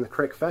magazine in the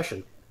correct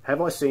fashion,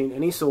 have I seen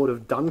any sort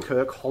of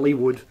Dunkirk,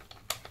 Hollywood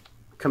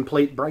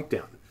complete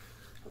breakdown.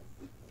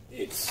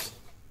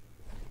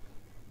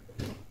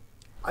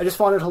 I just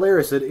find it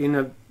hilarious that in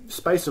a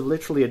space of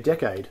literally a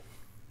decade,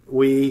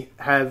 we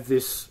have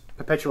this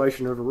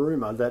perpetuation of a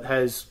rumour that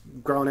has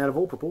grown out of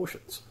all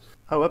proportions.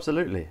 Oh,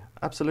 absolutely,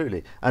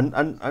 absolutely.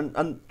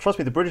 And trust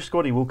me, the British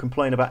squaddy will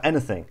complain about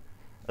anything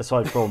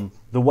aside from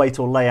the weight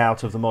or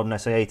layout of the modern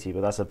SA-80,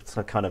 but that's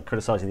a kind of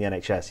criticising the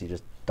NHS. You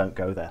just don't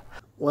go there.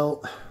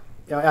 Well,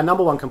 our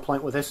number one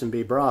complaint with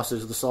S&B brass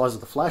is the size of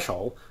the flash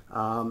hole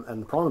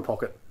and the primer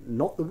pocket,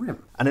 not the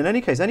rim. And in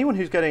any case, anyone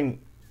who's getting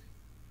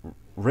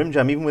rim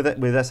jam, even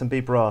with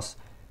S&B brass,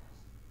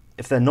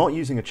 if they're not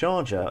using a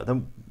charger,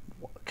 then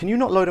can you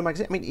not load a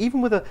magazine? I mean,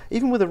 even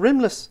with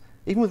rimless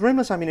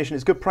ammunition,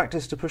 it's good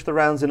practice to push the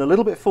rounds in a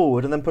little bit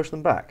forward and then push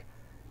them back.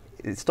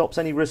 It stops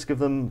any risk of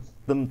them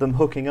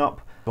hooking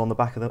up on the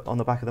back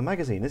of the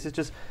magazine. This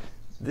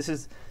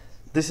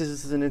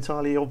is an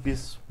entirely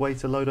obvious way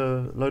to load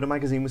a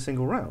magazine with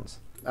single rounds.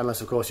 Unless,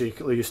 of course,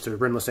 you're used to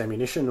rimless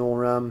ammunition,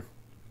 or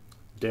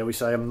dare we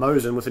say, a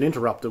Mosin with an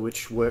interrupter,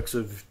 which works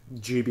of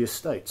dubious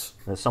states.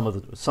 Some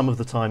of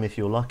the time, if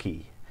you're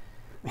lucky.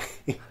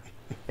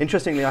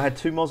 Interestingly, I had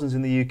two Mosins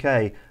in the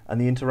UK,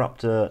 and the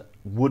interrupter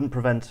wouldn't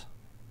prevent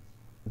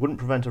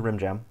a rim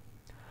jam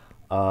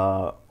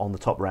on the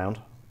top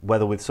round,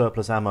 whether with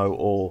surplus ammo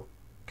or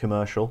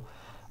commercial.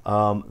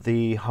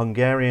 The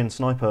Hungarian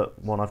sniper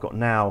one I've got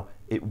now,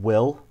 it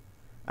will,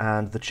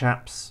 and the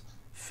chap's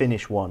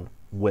Finnish one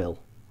will.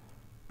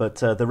 But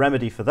the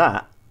remedy for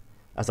that,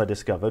 as I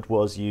discovered,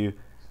 was you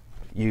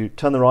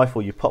turn the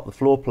rifle, you pop the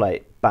floor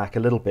plate back a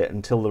little bit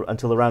until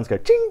the rounds go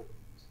ting,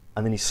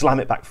 and then you slam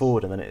it back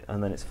forward,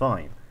 and then it's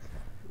fine.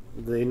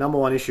 The number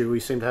one issue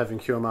we seem to have in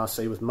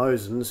QMRC with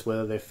Mosins,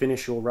 whether they're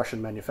Finnish or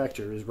Russian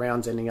manufacturer, is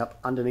rounds ending up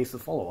underneath the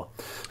follower.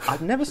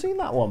 I've never seen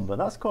that one, but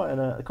that's quite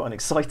an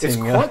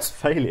exciting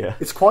failure.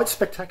 It's quite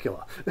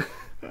spectacular.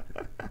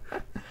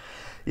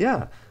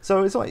 Yeah,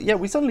 so it's like, yeah,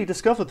 we suddenly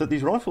discovered that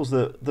these rifles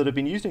that had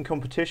been used in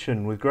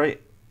competition with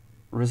great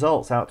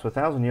results out to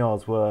 1,000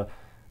 yards were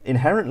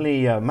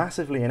inherently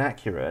massively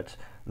inaccurate,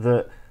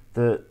 that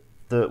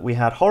we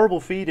had horrible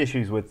feed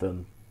issues with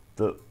them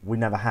that we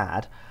never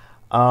had,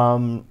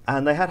 and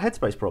they had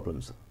headspace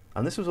problems.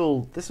 And this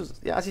was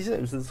yeah, as you said,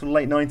 it was the sort of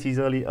late 90s,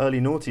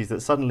 early noughties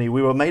that suddenly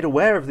we were made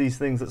aware of these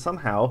things that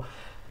somehow,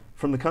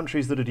 from the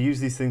countries that had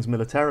used these things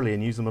militarily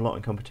and used them a lot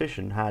in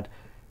competition, had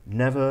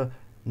never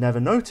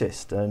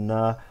noticed. And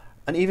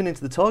even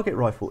into the target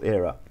rifle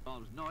era,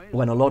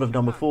 when a lot of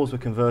number 4s were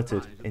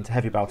converted into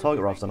heavy barrel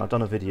target rifles, and I've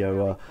done a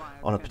video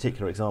on a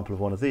particular example of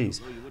one of these,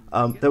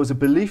 there was a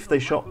belief they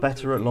shot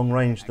better at long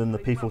range than the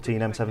P14,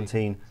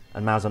 M17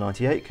 and Mauser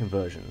 98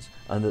 conversions,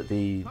 and that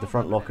the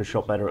front lockers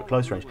shot better at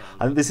close range.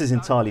 And this is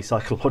entirely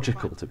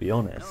psychological, to be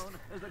honest.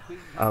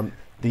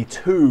 The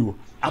two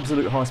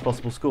absolute highest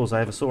possible scores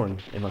I ever saw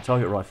in my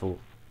target rifle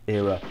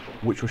era,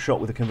 which were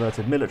shot with a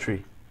converted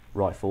military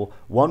rifle,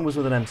 one was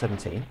with an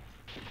M17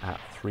 at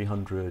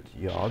 300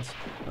 yards,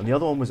 and the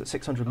other one was at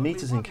 600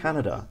 meters in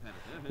Canada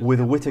with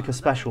a Whitaker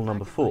Special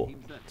number 4,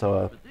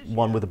 so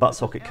one with a butt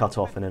socket cut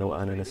off and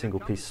in a single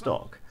piece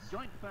stock.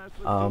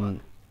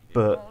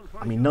 But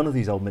I mean, none of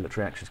these old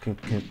military actions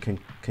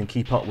can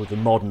keep up with the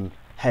modern,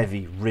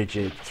 heavy,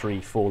 rigid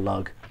 3-4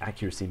 lug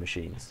accuracy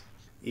machines.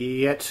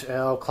 Yet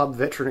our club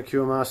veteran at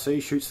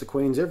QMRC shoots the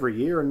Queens every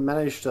year and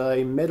managed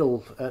a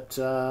medal at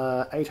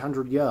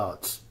 800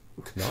 yards.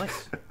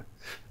 Nice.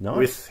 Nice.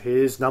 With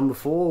his number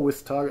 4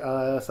 with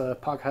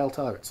Park Hale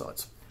target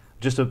sights.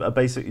 Just a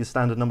basic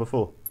standard number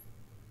 4?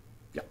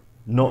 Yeah.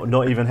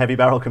 Not even heavy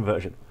barrel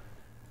conversion?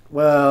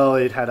 Well,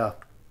 it had a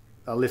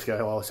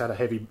Lithgow. Well, it had a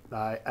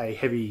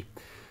heavy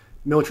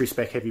military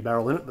spec heavy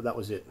barrel in it, but that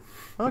was it.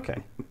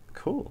 Okay,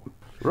 cool.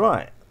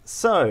 Right,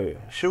 so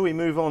shall we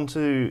move on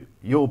to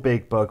your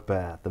big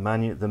bugbear, the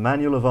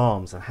manual of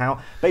arms, and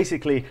how,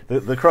 basically,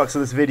 the crux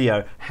of this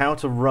video, how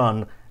to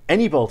run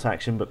any bolt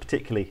action, but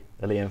particularly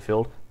a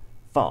Lee-Enfield,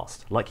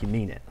 fast, like you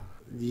mean it.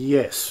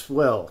 Yes,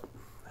 well,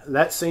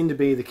 that seemed to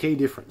be the key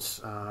difference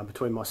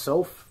between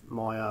myself,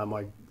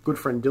 my good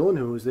friend Dylan,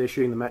 who was there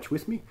shooting the match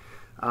with me.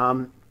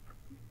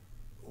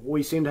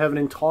 We seem to have an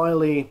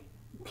entirely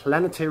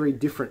planetary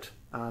different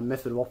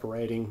method of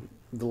operating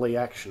the Lee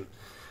action.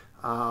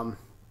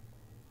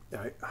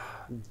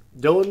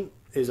 Dylan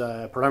is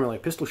predominantly a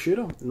pistol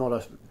shooter, not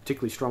a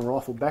particularly strong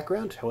rifle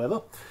background,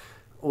 however,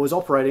 was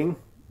operating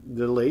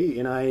the Lee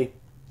in a,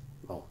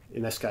 well,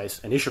 in this case,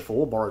 an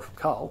Isha-4, borrowed from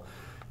Carl,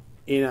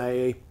 in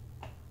a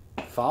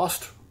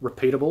fast,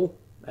 repeatable,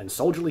 and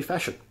soldierly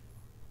fashion.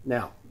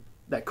 Now,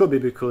 that could be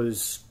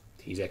because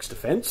he's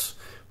ex-defence,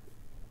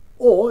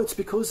 or it's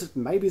because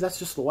maybe that's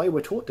just the way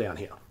we're taught down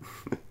here.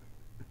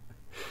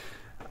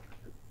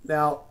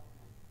 Now,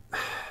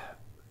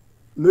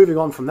 moving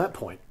on from that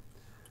point,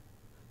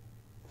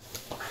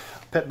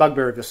 pet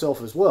bugbear of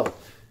yourself as well.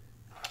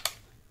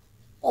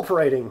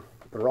 Operating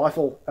the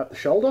rifle at the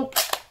shoulder,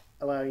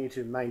 allowing you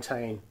to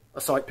maintain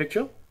a sight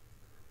picture,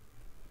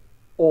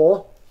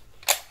 or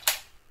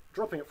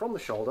dropping it from the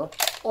shoulder,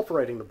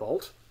 operating the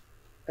bolt,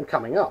 and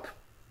coming up.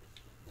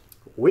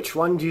 Which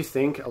one do you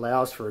think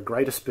allows for a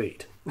greater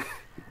speed?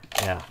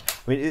 Yeah,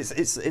 I mean,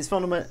 it's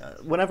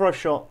fundamental. Whenever I've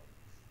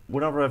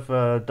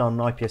done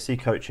IPSC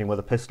coaching,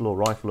 whether pistol or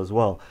rifle as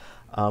well,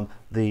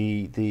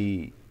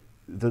 the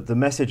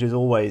message is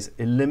always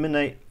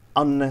eliminate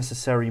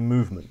unnecessary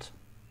movement.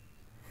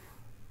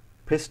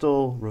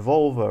 Pistol,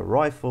 revolver,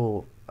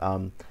 rifle,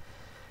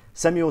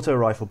 semi-auto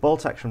rifle,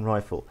 bolt action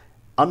rifle,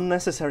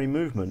 unnecessary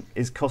movement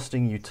is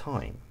costing you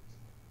time.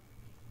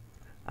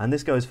 And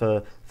this goes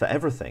for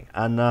everything.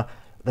 And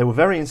they were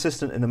very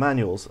insistent in the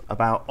manuals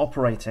about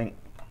operating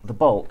the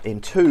bolt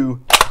in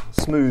 2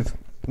 smooth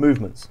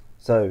movements.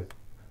 So,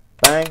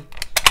 bang.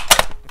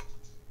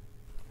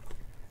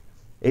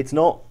 It's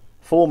not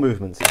 4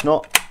 movements. It's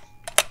not.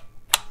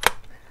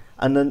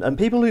 And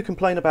people who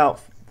complain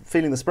about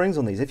feeling the springs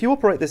on these, if you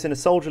operate this in a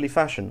soldierly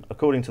fashion,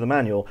 according to the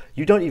manual,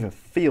 you don't even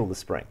feel the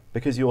spring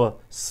because you're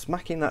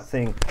smacking that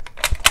thing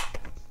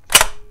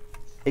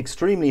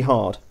extremely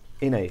hard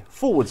in a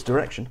forwards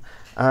direction,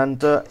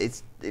 and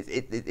it's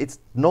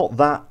not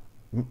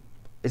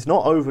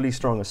overly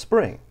strong a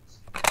spring.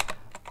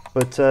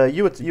 But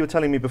you were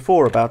telling me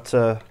before about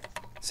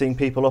seeing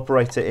people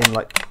operate it in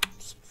like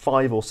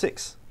 5 or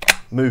 6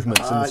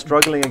 movements and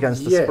struggling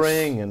against the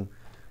spring. And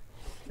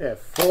yeah,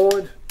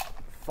 forward,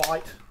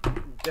 fight,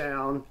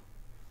 down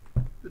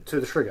to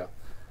the trigger,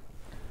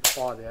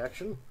 fire the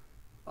action,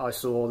 I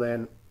saw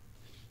then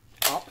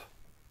up,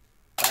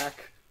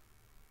 back,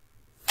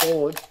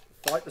 forward,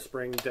 fight the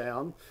spring,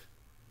 down,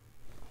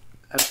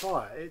 and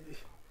fire.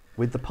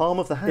 With the palm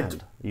of the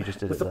hand, you just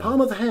did with it the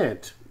palm of the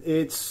hand.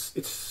 It's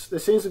there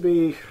seems to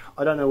be,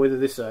 I don't know whether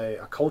this is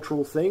a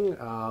cultural thing.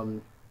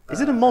 Is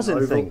it a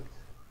Mosin thing?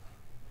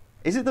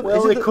 Is it the?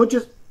 Well, is it could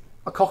just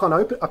a cock on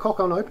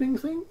opening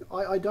thing.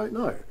 I don't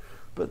know.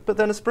 But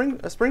then a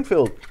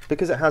Springfield,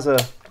 because it has a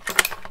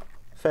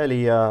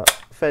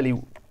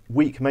fairly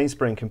weak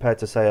mainspring compared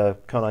to say a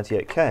Car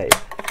 98K,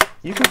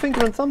 you can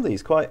finger and thumb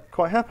these quite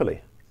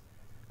happily.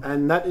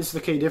 And that is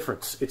the key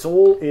difference. It's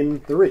all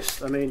in the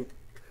wrist. I mean,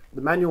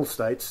 the manual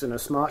states in a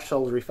smart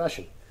shouldery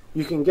fashion,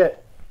 you can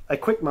get a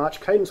quick march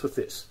cadence with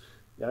this.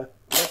 Yeah,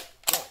 left,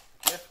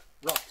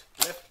 right,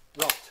 left,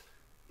 right.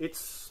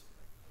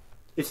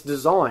 It's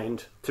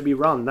designed to be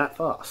run that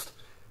fast.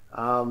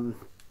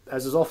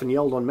 As is often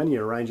yelled on many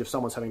a range, if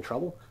someone's having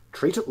trouble,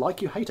 treat it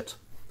like you hate it.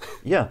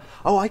 Yeah.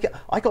 Oh,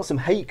 I got some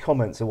hate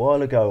comments a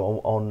while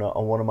ago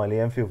on one of my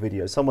Lee-Enfield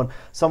videos.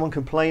 Someone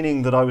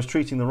complaining that I was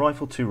treating the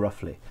rifle too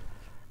roughly.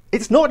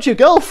 It's not your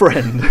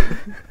girlfriend.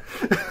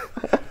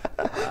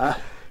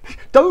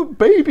 Don't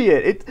baby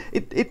it.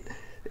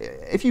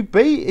 If you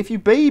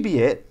baby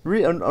it,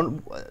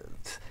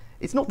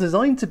 it's not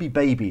designed to be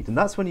babied, and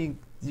that's when you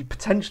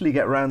potentially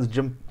get rounds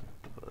jump.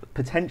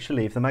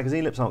 Potentially, if the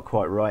magazine lips aren't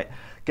quite right,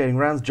 getting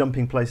rounds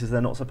jumping places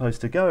they're not supposed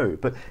to go.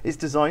 But it's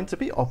designed to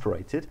be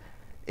operated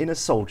in a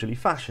soldierly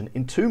fashion,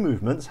 in two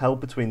movements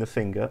held between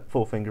the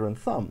forefinger and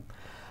thumb.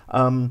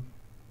 And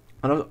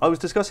I was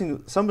discussing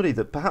with somebody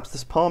that perhaps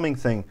this palming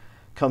thing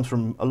comes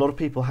from a lot of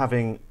people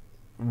having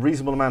a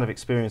reasonable amount of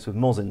experience with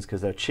Mosins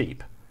because they're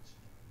cheap.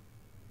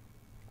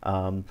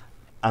 And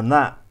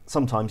that,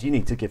 sometimes you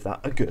need to give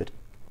that a good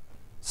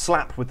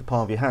slap with the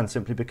palm of your hand,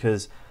 simply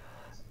because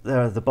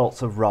the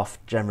bolts are rough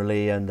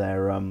generally, and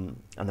and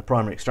the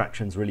primary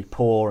extraction's really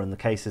poor, and the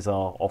cases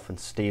are often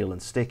steel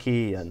and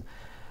sticky, and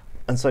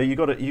so you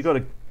got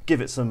to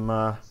give it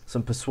some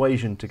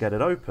persuasion to get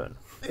it open.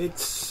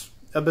 It's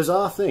a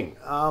bizarre thing.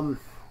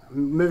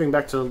 Moving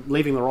back to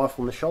leaving the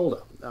rifle in the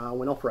shoulder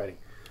when operating,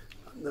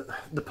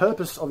 the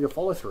purpose of your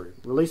follow through: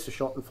 release the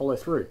shot and follow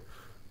through.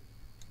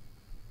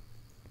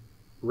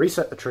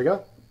 Reset the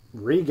trigger,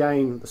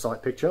 regain the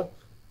sight picture,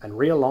 and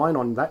realign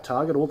on that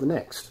target or the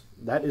next.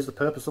 That is the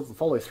purpose of the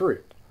follow through.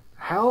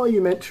 How are you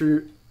meant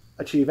to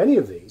achieve any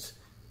of these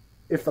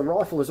if the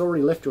rifle has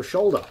already left your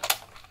shoulder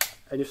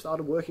and you've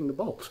started working the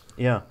bolt?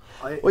 Yeah.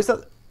 Is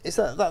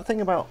that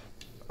thing about,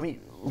 I mean,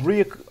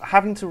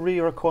 having to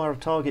reacquire a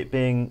target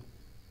being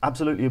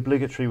absolutely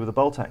obligatory with a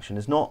bolt action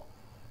is not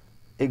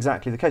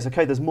exactly the case.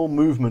 Okay, there's more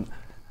movement.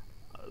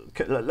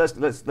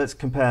 Let's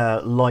compare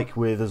like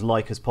with as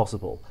like as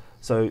possible.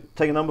 So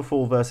take a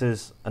No.4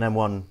 versus an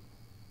M1.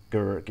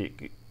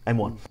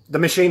 M1. The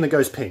machine that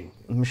goes ping.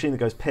 The machine that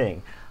goes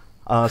ping.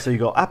 So you've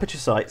got aperture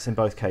sights in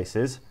both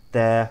cases.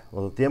 The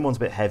M1's a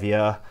bit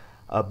heavier,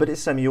 but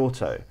it's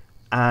semi-auto.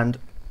 And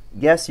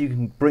yes, you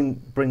can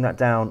bring that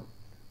down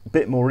a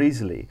bit more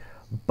easily.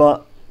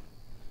 But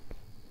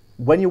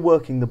when you're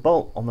working the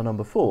bolt on the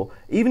No.4,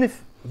 even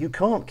if you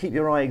can't keep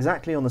your eye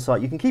exactly on the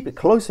sight, you can keep it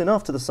close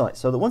enough to the sight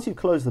so that once you've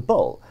closed the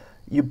bolt,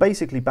 you're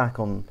basically back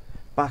on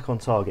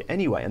target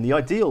anyway. And the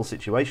ideal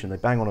situation, they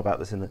bang on about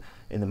this in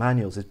the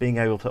manuals, is being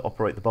able to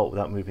operate the bolt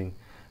without moving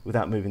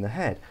the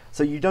head.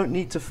 So you don't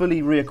need to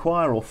fully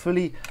reacquire or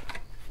fully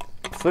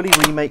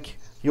remake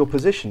your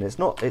position. It's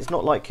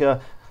not like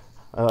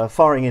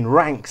firing in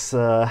ranks,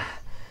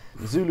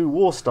 Zulu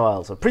war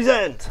style. So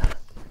present,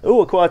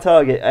 acquire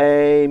target,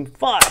 aim,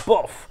 fire,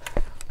 boff.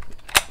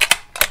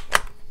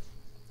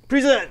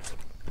 Present,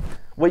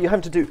 where you're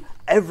having to do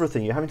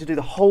everything. You're having to do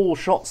the whole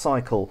shot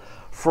cycle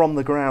from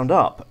the ground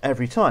up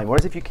every time.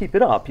 Whereas if you keep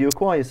it up, you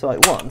acquire your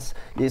sight once,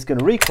 it's going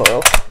to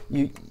recoil.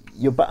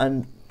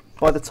 And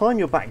by the time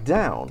you're back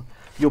down,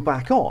 you're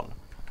back on.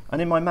 And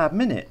in my mad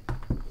minute,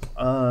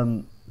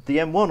 the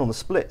M1 on the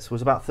splits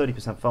was about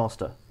 30%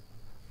 faster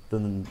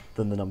than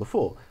the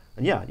No.4.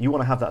 And yeah, you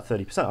want to have that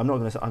 30%. I'm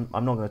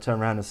not going to turn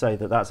around and say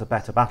that that's a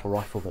better battle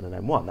rifle than an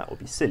M1. That would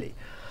be silly.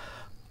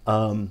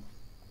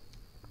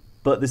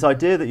 But this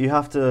idea that you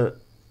have to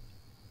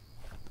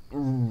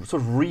sort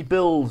of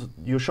rebuild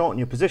your shot and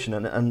your position,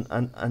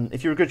 and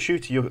if you're a good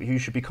shooter, you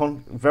should be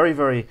very,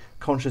 very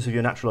conscious of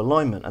your natural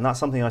alignment, and that's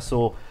something I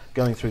saw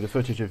going through the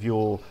footage of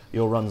your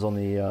runs on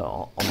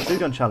the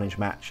two-gun challenge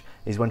match,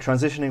 is when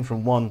transitioning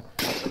from one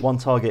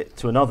target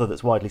to another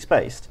that's widely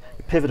spaced,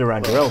 you pivot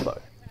around your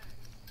elbow.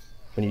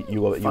 When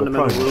you were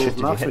fundamental rule of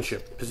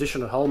marksmanship: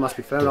 position and hold must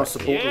be fair enough to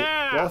support the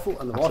rifle,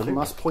 and the rifle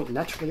must point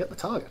naturally at the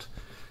target.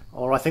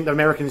 Or I think the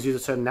Americans use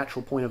a term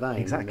 "natural point of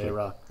aim"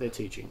 in their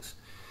teachings.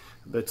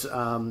 But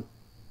the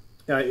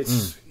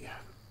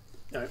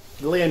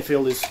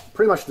Lee-Enfield is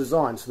pretty much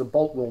designed so the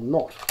bolt will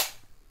not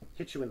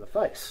hit you in the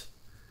face.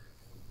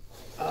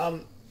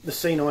 The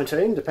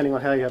C19, depending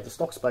on how you have the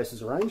stock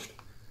spaces arranged,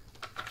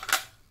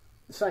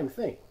 the same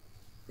thing.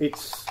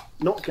 It's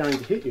not going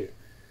to hit you.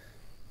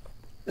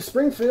 The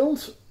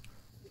Springfield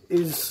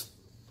is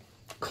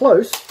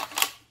close,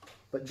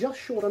 but just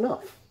short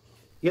enough.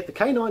 Yet the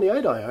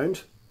K98 I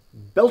owned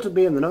belted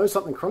me in the nose,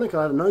 something chronic, and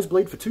I had a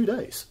nosebleed for 2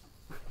 days.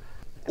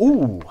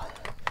 Ooh.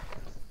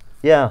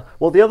 Yeah.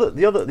 Well, the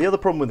other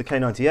problem with the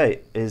K98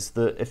 is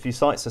that if your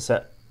sights are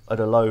set at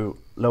a low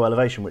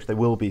elevation, which they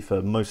will be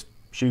for most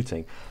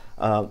shooting,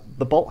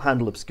 the bolt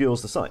handle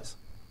obscures the sights.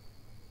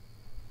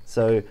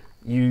 So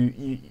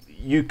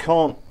you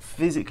can't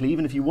physically,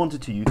 even if you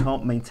wanted to, you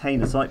can't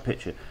maintain a sight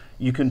picture.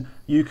 You can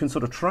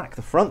sort of track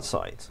the front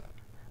sight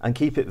and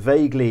keep it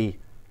vaguely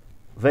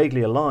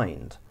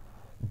aligned,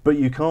 but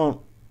you can't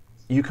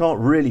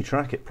really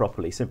track it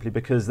properly simply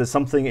because there's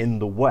something in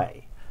the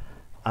way.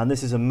 And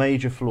this is a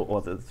major flaw.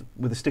 Well,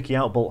 with a sticky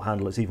out bolt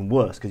handle, it's even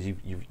worse because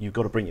you've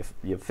got to bring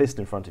your fist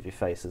in front of your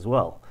face as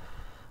well.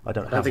 I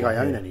don't think I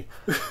own any.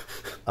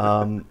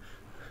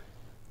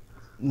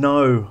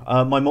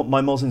 No,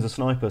 my Mosin's a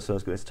sniper, so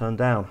it's turned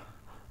down.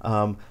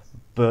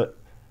 But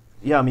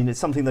yeah, I mean, it's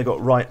something they got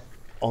right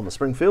on the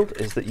Springfield,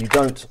 is that you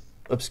don't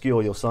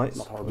obscure your sights,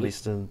 at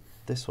least in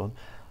this one.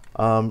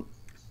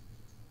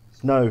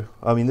 No,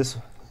 I mean this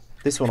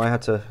one I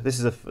had to. This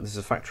is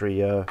a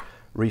factory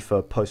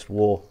refurb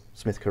post-war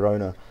Smith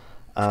Corona,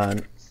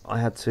 and I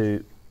had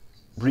to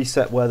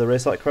reset where the rear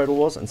sight cradle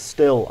was, and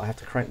still I have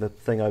to crank the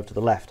thing over to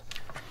the left.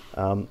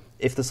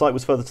 If the sight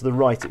was further to the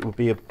right, it would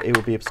be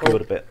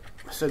obscured a bit.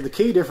 So the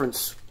key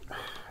difference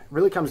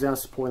really comes down to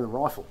supporting the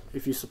rifle.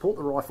 If you support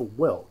the rifle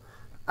well,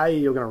 A,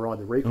 you're going to ride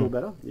the recoil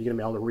better, you're going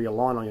to be able to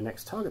realign on your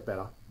next target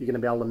better, you're going to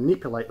be able to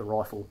manipulate the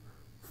rifle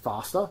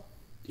faster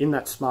in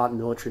that smart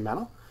military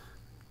manner.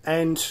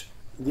 And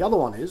the other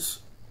one is,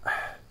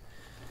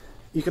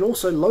 you can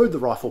also load the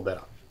rifle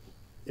better.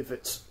 If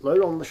it's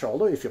loaded on the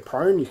shoulder, if you're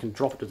prone, you can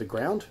drop it to the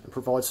ground and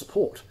provide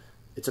support.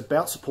 It's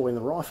about supporting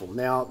the rifle.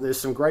 Now, there's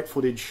some great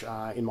footage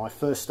in my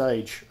first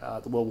stage,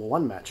 the World War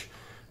I match,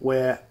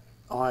 where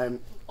I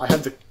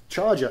have the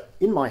charger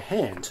in my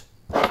hand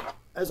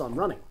as I'm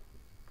running.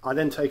 I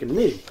then take a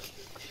knee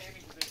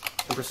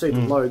and proceed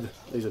to load,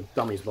 these are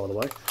dummies by the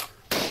way,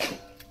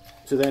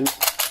 to then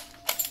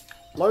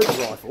load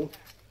the rifle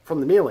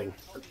from the kneeling,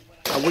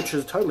 which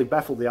has totally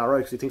baffled the RO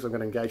because he thinks I'm going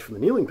to engage from the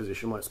kneeling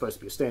position when it's supposed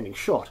to be a standing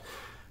shot.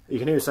 You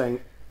can hear him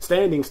saying,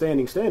 standing,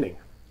 standing, standing.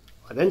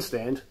 I then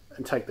stand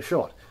and take the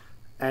shot.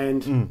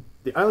 And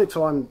the only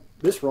time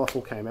this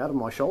rifle came out of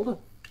my shoulder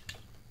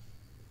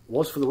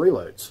was for the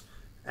reloads.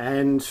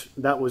 And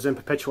that was then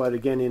perpetuated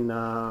again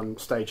in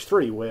stage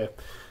 3, where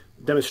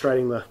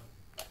demonstrating the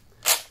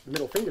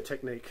middle finger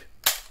technique,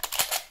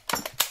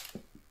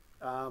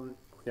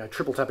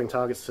 triple tapping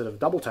targets instead of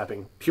double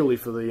tapping, purely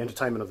for the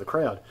entertainment of the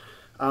crowd.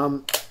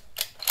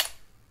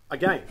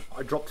 Again,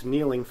 I dropped to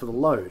kneeling for the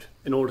load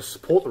in order to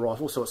support the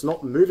rifle so it's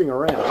not moving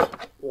around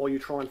while you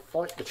try and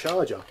fight the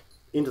charger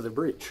into the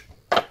bridge.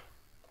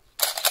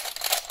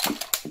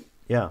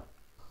 Yeah,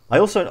 I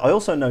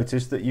also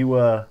noticed that you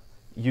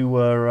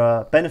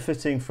were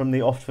benefiting from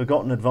the oft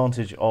forgotten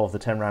advantage of the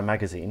 10-round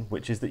magazine,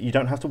 which is that you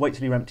don't have to wait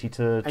till you're empty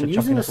to chuck in a full charge. And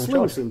using a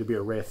sling seemed to be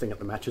a rare thing at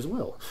the match as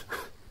well.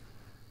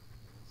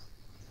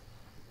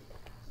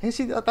 You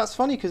see, that's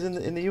funny because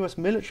in the US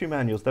military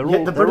manuals they're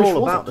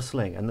all about the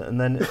sling, and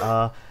then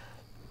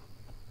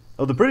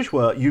the British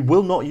were, you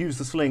will not use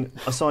the sling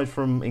aside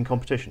from in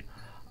competition.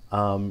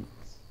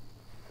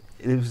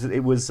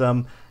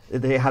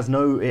 It has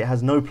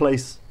no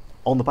place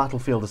on the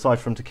battlefield aside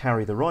from to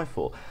carry the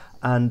rifle.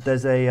 And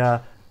there's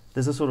a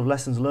sort of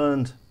lessons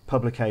learned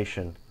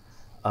publication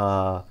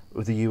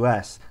with the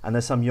US, and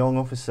there's some young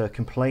officer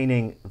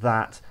complaining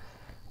that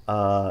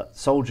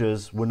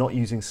soldiers were not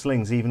using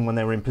slings even when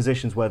they were in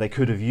positions where they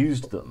could have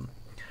used them.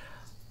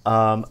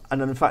 And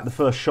then in fact the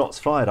first shots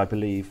fired, I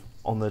believe,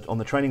 on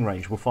the training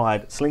range were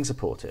fired sling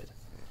supported,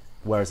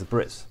 whereas the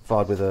Brits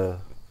fired with a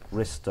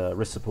wrist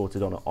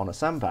supported on a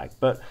sandbag.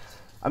 But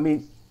I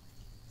mean,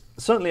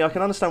 certainly I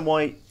can understand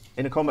why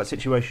in a combat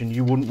situation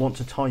you wouldn't want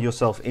to tie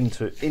yourself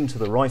into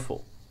the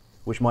rifle,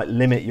 which might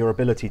limit your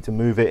ability to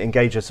move it,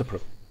 engage a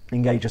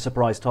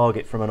surprise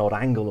target from an odd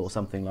angle or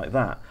something like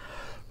that.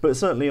 But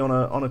certainly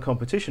on a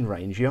competition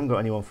range, you haven't got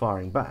anyone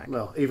firing back.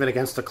 Well, even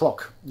against the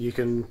clock, you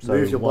can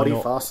move your body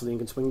faster than you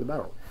can swing the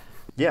barrel.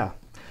 Yeah.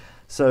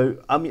 So,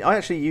 I mean, I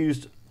actually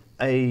used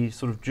a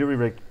sort of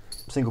jury-rigged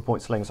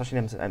single-point sling. It's actually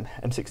an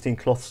M16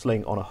 cloth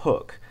sling on a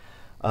hook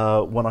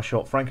when I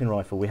shot Franken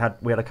rifle. We had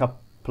a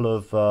couple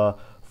of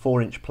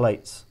 4-inch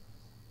plates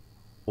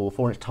or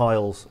 4-inch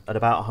tiles at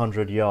about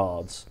 100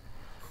 yards,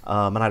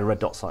 and I had a red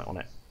dot sight on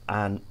it.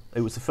 And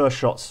it was the first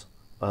shots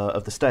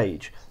of the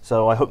stage,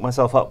 so I hooked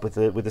myself up with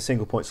the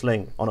single point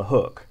sling on a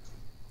hook,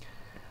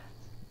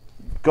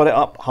 got it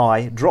up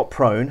high, dropped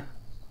prone,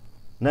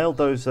 nailed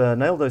those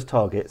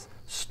targets,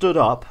 stood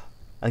up,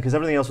 and because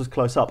everything else was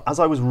close up, as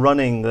I was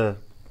running the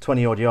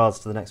 20 odd yards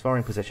to the next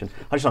firing position,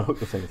 I just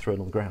unhooked the thing and threw it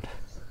on the ground.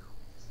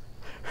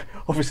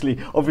 Obviously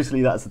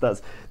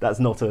that's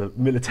not a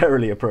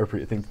militarily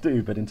appropriate thing to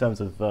do, but in terms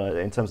of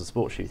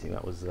sport shooting,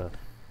 that was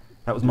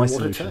my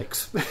solution. What it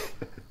takes.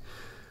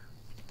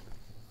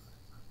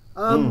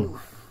 Do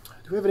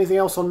we have anything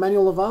else on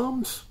manual of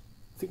arms?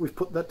 I think we've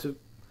put that to...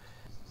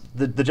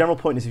 The general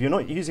point is, if you're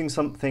not using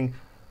something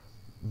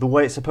the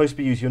way it's supposed to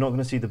be used, you're not going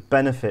to see the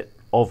benefit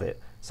of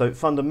it. So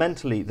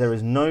fundamentally, there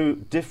is no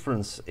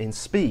difference in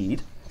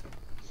speed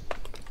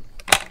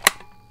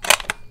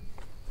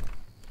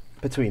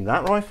between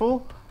that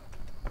rifle,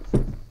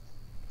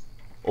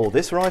 or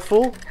this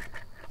rifle,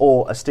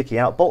 or a sticky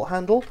out bolt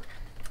handle,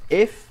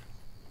 if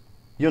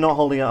you're not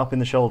holding it up in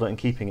the shoulder and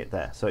keeping it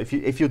there. So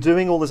if you're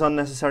doing all this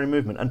unnecessary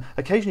movement, and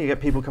occasionally you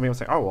get people coming up and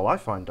saying, "Oh well, I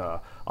find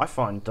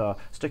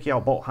sticky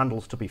out bolt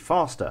handles to be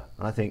faster,"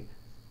 and I think,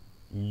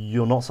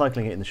 you're not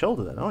cycling it in the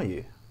shoulder then, are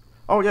you?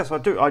 Oh yes, I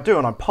do,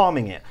 and I'm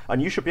palming it,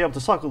 and you should be able to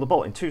cycle the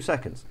bolt in 2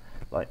 seconds.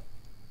 Like,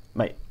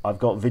 mate, I've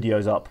got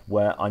videos up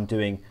where I'm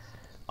doing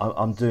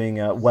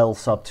well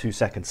sub 2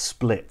 second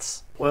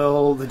splits.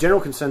 Well, the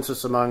general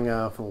consensus among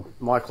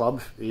my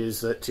club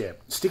is that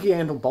sticky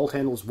handle bolt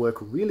handles work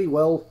really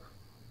well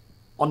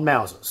on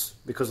Mausers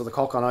because of the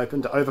cock on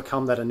open to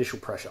overcome that initial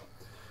pressure.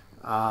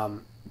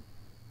 After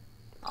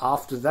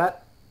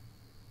that,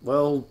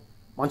 well,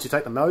 once you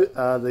take the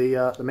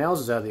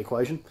Mausers out of the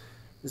equation,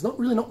 there's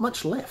not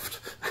much left.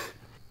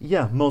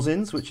 Yeah,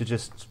 Mosins, which are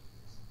just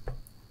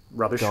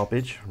rubbish.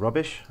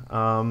 Rubbish.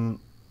 Yeah,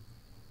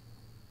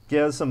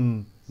 there's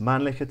some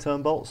Mannlicher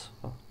turn bolts,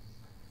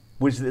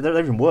 which they're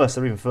even worse.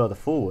 They're even further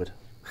forward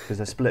because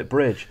they're split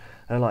bridge.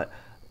 And they're like,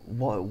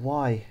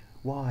 why?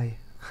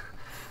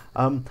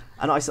 And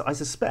I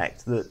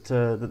suspect that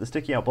the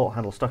sticky out bolt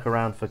handle stuck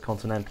around for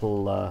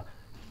Continental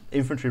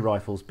infantry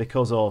rifles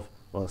because of,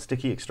 well,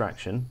 sticky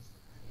extraction,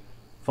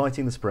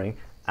 fighting the spring,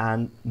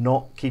 and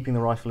not keeping the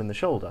rifle in the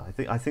shoulder.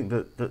 I think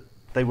that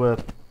they were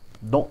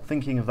not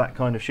thinking of that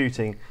kind of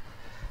shooting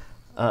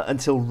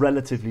until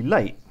relatively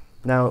late.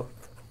 Now,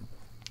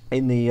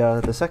 in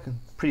the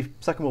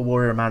Second World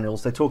War era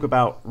manuals, they talk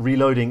about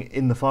reloading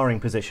in the firing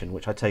position,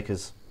 which I take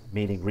as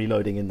meaning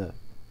reloading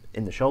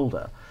in the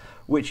shoulder,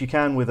 which you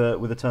can with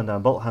a turn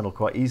down bolt handle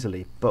quite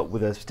easily. But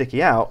with a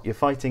sticky out, you're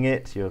fighting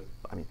it.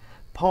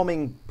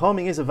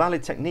 Palming is a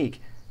valid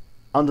technique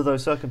under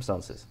those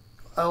circumstances.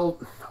 Well,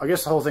 I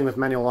guess the whole thing with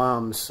manual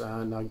arms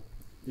and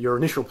your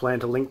initial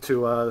plan to link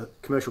to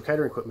commercial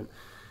catering equipment.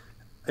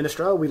 In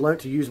Australia, we learnt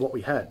to use what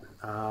we had,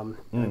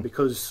 and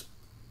because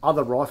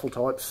other rifle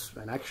types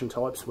and action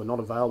types were not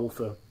available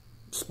for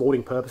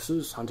sporting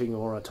purposes, hunting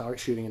or target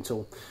shooting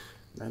until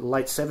the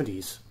late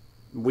 70s,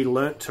 we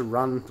learnt to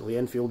run the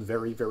Lee-Enfield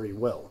very, very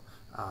well,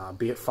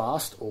 be it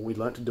fast or we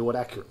learnt to do it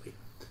accurately.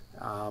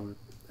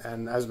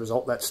 And as a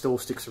result, that still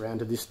sticks around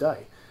to this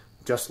day,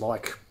 just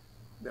like...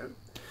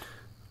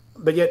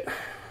 But yet,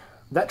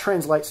 that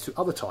translates to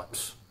other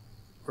types,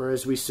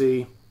 whereas we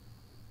see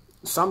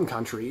some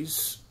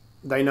countries,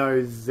 they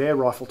know their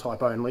rifle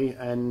type only,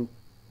 and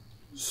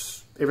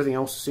everything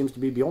else seems to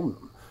be beyond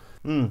them.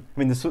 I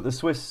mean, the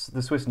Swiss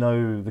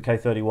know the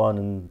K31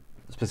 and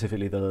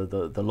specifically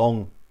the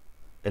long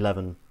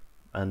 11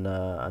 and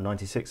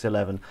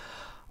 9611,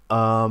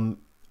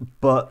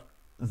 but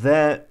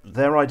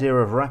their idea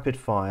of rapid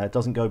fire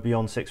doesn't go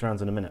beyond 6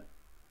 rounds in a minute,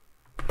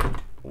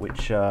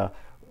 which is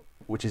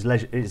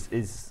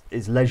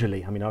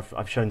leisurely. I mean,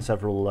 I've shown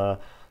several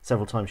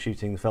times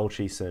shooting the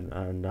Feldschießen,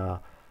 and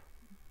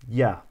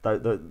yeah,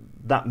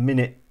 that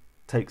minute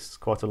takes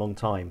quite a long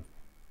time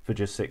for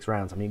just 6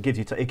 rounds. I mean,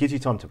 it gives you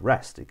time to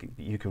rest.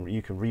 You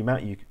can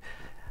remount.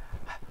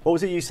 What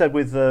was it you said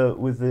with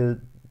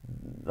the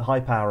high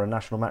power and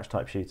national match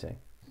type shooting?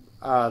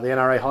 The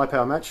NRA high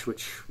power match,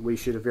 which we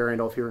shoot a variant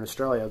of here in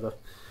Australia,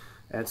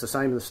 and it's the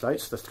same in the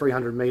States. The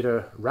 300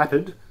 metre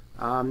rapid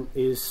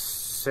is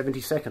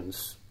 70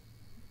 seconds,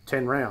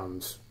 10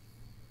 rounds,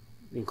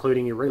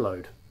 including your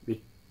reload.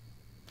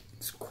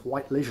 It's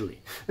quite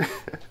leisurely.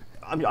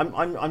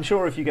 I'm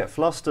sure if you get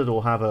flustered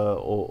or have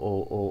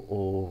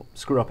or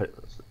screw up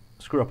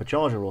a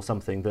charger or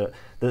something,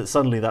 that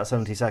suddenly that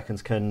 70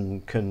 seconds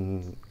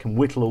can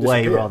whittle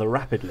away rather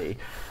rapidly.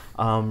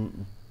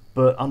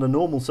 But under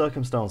normal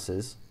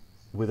circumstances,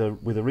 with a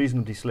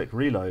reasonably slick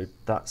reload,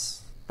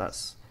 it's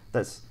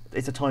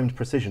a timed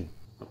precision.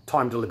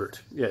 Time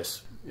deliberate,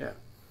 yes, yeah.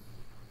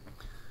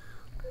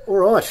 All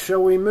right,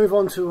 shall we move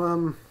on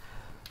to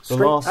the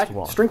last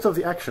one? Strength of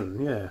the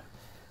action, yeah.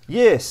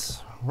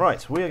 Yes,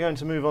 right. We are going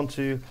to move on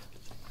to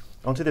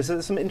this.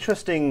 There's some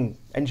interesting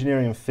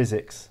engineering and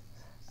physics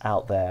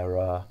out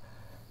there,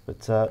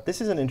 but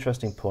this is an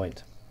interesting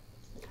point.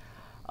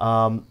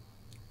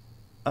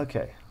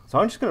 Okay. So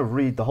I'm just going to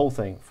read the whole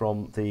thing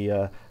from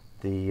the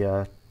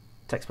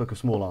textbook of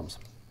small arms.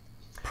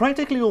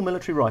 Practically all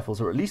military rifles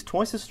are at least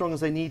twice as strong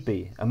as they need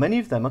be, and many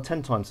of them are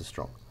 10 times as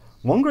strong.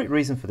 One great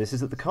reason for this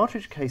is that the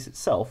cartridge case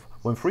itself,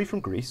 when free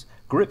from grease,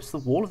 grips the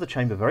wall of the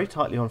chamber very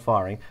tightly on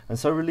firing, and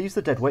so relieves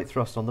the deadweight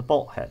thrust on the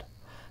bolt head.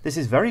 This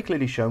is very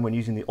clearly shown when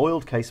using the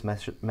oiled case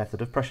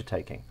method of pressure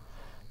taking.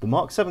 The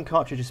Mark 7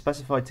 cartridge is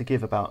specified to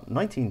give about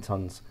 19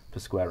 tons per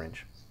square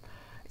inch.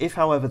 If,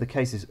 however, the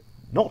case is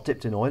not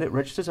dipped in oil, it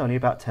registers only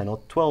about 10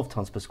 or 12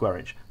 tons per square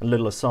inch. A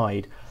little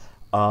aside,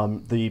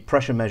 the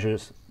pressure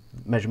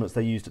measurements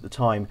they used at the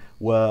time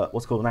were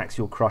what's called an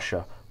axial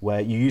crusher,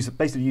 where you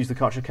basically use the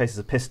cartridge case as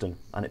a piston,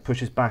 and it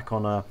pushes back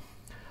on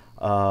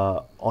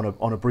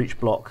a breech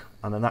block,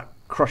 and then that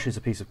crushes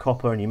a piece of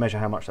copper, and you measure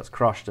how much that's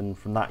crushed, and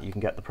from that you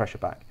can get the pressure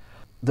back.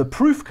 The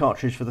proof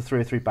cartridge for the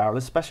 303 barrel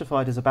is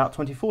specified as about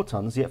 24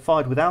 tons, yet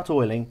fired without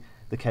oiling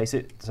the case,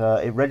 it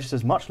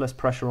registers much less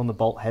pressure on the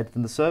bolt head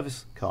than the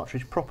service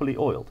cartridge properly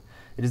oiled.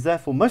 It is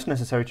therefore most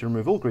necessary to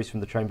remove all grease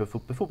from the chamber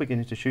before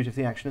beginning to shoot if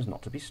the action is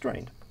not to be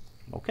strained.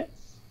 Okay.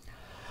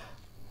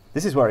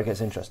 This is where it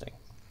gets interesting.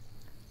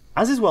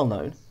 As is well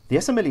known, the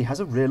SMLE has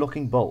a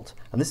rear-locking bolt,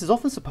 and this is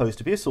often supposed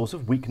to be a source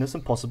of weakness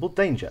and possible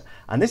danger.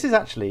 And this is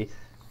actually,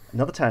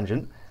 another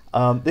tangent,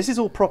 this is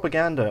all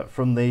propaganda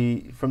from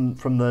the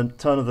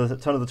turn of the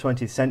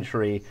 20th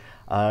century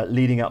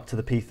leading up to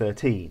the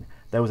P13.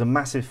 There was a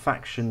massive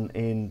faction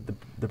in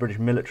the British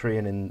military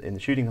and in the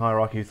shooting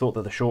hierarchy who thought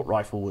that the short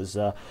rifle was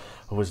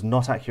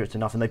not accurate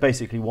enough, and they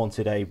basically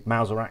wanted a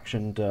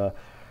Mauser-actioned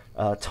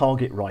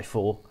target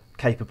rifle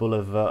capable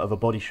of a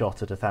body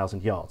shot at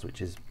 1,000 yards,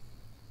 which is,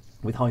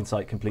 with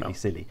hindsight, completely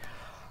silly.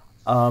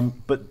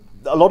 But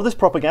a lot of this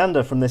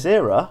propaganda from this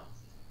era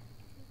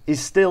is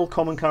still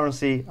common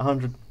currency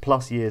 100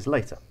 plus years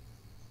later.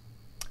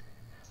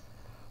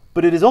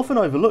 But it is often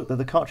overlooked that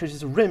the cartridge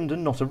is a rimmed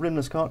and not a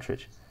rimless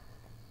cartridge.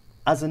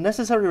 As a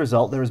necessary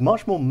result, there is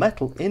much more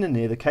metal in and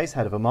near the case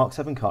head of a Mark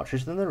 7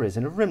 cartridge than there is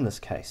in a rimless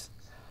case.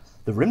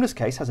 The rimless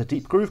case has a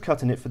deep groove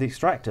cut in it for the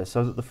extractor,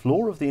 so that the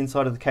floor of the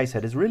inside of the case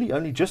head is really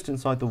only just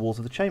inside the walls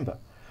of the chamber.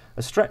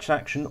 A stretch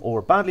action or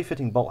a badly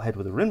fitting bolt head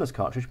with a rimless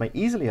cartridge may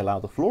easily allow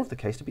the floor of the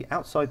case to be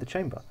outside the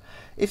chamber.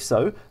 If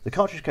so, the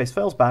cartridge case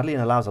fails badly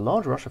and allows a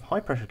large rush of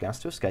high pressure gas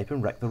to escape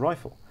and wreck the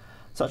rifle.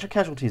 Such a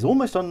casualty is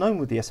almost unknown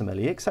with the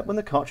SMLE, except when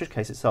the cartridge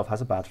case itself has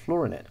a bad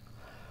floor in it.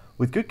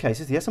 With good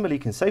cases, the SMLE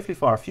can safely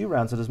fire a few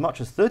rounds at as much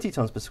as 30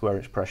 tons per square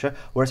inch pressure,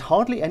 whereas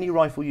hardly any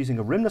rifle using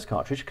a rimless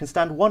cartridge can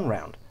stand one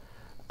round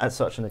at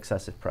such an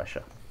excessive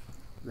pressure.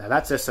 Now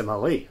that's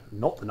SMLE,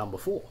 not the number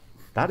 4.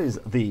 That is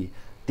the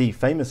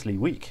famously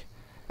weak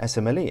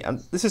SMLE, and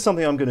this is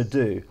something I'm going to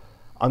do.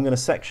 I'm going to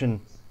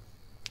section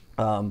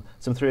some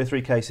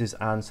 303 cases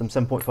and some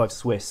 7.5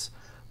 Swiss,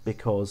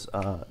 because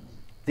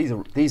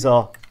these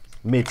are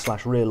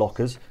mid/rear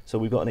lockers, so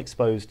we've got an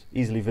exposed,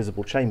 easily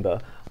visible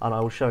chamber, and I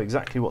will show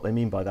exactly what they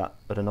mean by that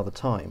at another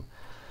time.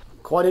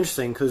 Quite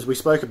interesting, because we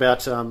spoke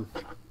about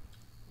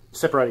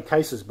separated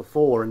cases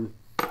before, and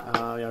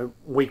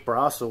weak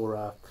brass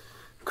or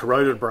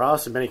corroded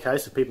brass. In many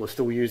cases, people are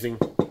still using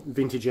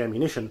vintage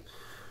ammunition,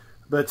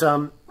 but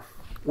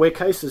where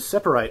cases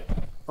separate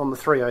on the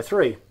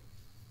 303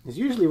 is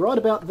usually right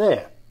about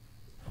there,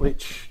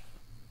 which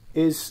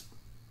is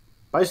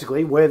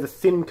basically where the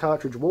thin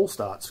cartridge wall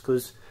starts,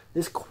 because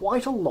there's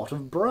quite a lot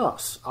of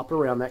brass up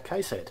around that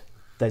case head.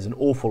 There's an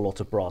awful lot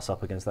of brass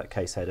up against that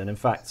case head, and in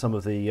fact some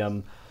of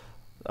the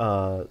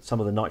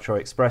Nitro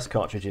Express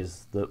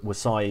cartridges that were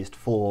sized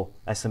for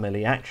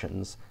SMLE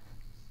actions,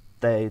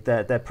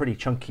 they're pretty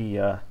chunky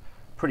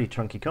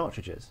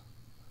cartridges.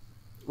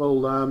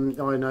 Well,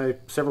 I know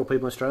several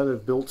people in Australia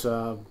have built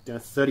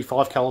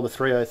 35 caliber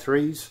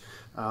 303s,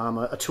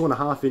 a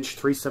 2.5 inch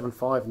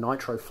 375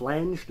 Nitro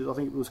flanged, I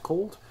think it was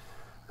called,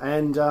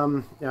 and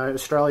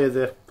Australia,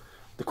 the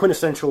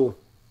quintessential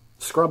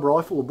scrub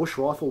rifle or bush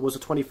rifle was a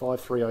 25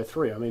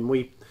 303. I mean,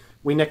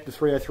 we necked the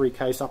 303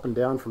 case up and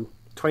down from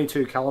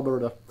 22 caliber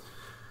to,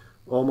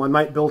 well, my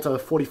mate built a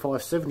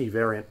 4570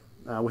 variant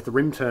with the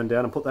rim turned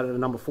down and put that in a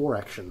number 4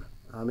 action.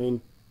 I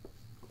mean,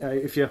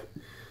 the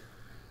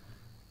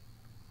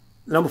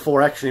number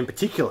 4 action in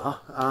particular,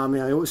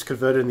 it was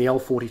converted in the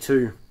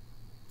L42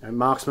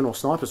 marksman or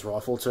sniper's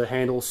rifle to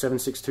handle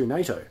 7.62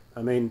 NATO.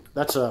 I mean,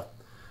 that's a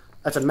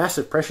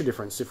massive pressure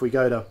difference. If we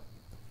go to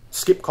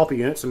skip copper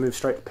units and move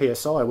straight to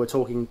PSI, we're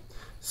talking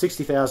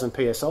 60,000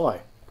 PSI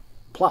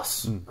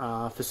plus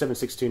for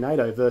 7.62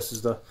 NATO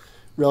versus the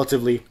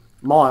relatively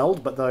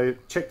mild, but though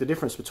check the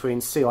difference between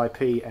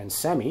CIP and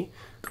SAMI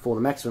for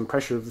the maximum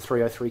pressure of the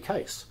 303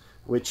 case,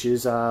 which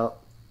is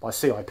by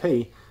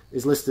CIP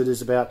is listed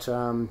as about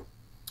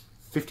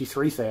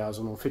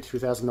 53,000 or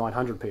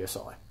 53,900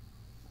 PSI.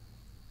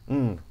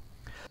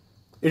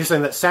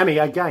 Interesting that SAMI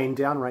again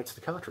downrates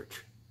the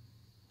cartridge,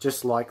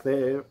 just like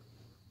their,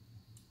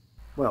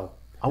 well,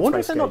 I wonder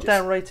if they're not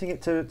downrating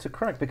it to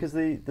Krag, because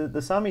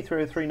the SAMI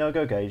 303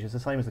 no-go gauge is the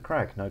same as the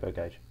Krag no-go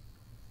gauge.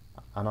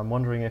 And I'm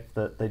wondering if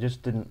that they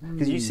just didn't,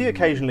 because you see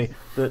occasionally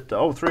that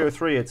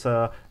 303 it's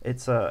a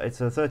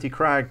 30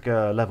 Krag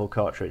level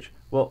cartridge.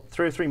 Well,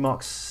 303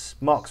 marks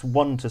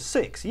 1 to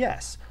 6,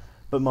 yes,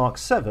 but Mark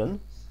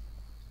 7,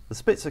 the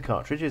Spitzer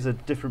cartridge, is a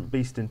different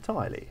beast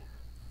entirely.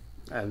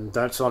 And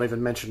let's not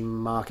even mention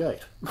Mark 8.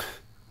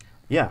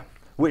 Yeah,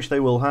 which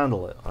they will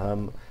handle it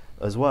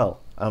as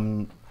well.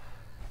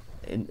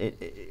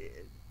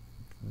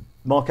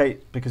 Mark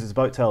 8, because it's a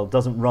boat tail,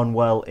 doesn't run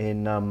well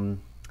in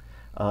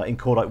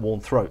cordite-worn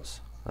throats,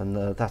 and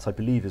that, I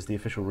believe, is the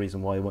official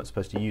reason why you weren't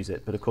supposed to use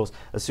it. But of course,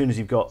 as soon as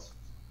you've got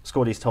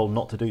squaddies told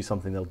not to do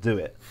something, they'll do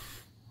it.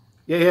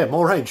 Yeah,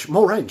 more range,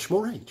 more range,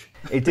 more range.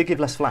 It did give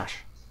less flash.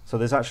 So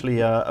there's actually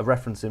a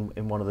reference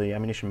in one of the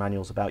ammunition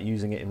manuals about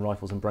using it in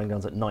rifles and brain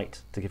guns at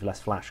night to give less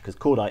flash, because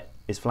cordite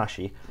is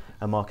flashy,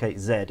 and Mark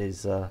 8Z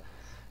is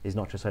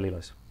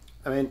nitrocellulose.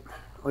 I mean,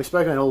 we've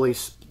spoken about all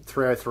these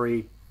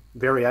 303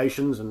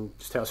 variations and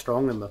just how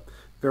strong and the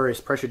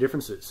various pressure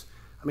differences.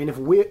 I mean, if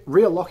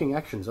rear locking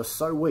actions are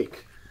so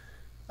weak,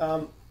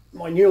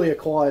 my newly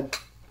acquired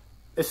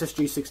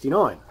SSG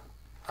 69,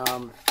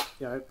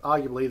 you know,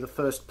 arguably the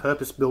first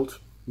purpose-built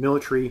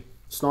military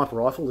sniper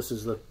rifle. This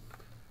is the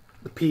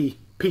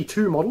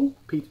P2 model,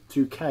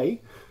 P2K,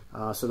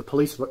 so the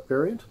police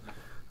variant.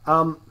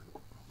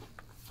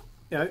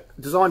 You know,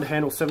 designed to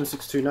handle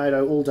 7.62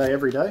 NATO all day,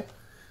 every day.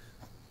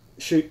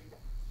 Shoot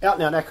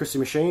out-and-out accuracy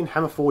machine,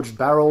 hammer-forged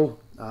barrel,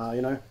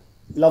 you know,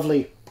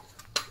 lovely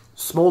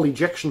small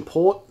ejection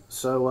port,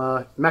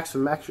 so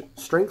maximum action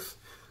strength.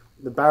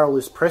 The barrel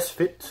is press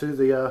fit to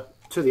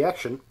the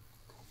action.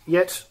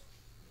 Yet,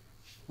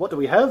 what do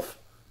we have?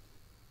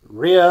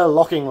 Rear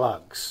locking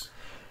lugs.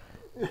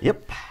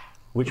 Yep,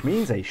 which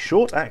means a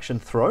short action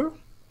throw,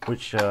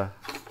 which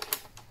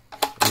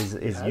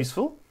is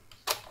useful.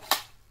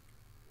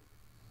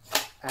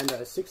 And a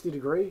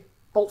 60-degree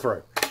bolt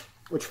throw,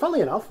 which,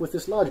 funnily enough, with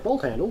this large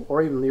bolt handle,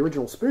 or even the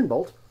original spoon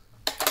bolt,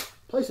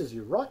 places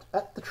you right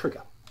at the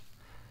trigger.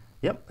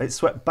 Yep, it's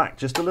swept back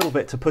just a little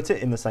bit to put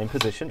it in the same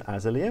position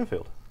as a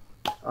Lee-Enfield.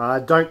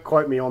 Don't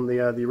quote me on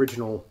the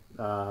original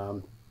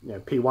you know,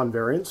 P1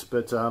 variants,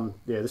 but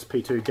yeah, this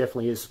P2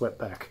 definitely is swept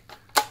back.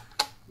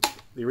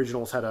 The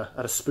originals had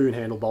a spoon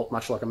handle bolt,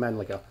 much like a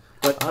Mannlicher.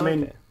 But I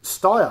mean,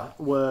 Steyr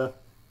were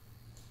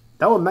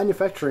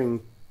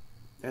manufacturing,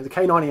 you know, the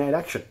K98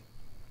 action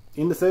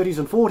in the 30s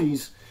and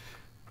 40s,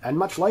 and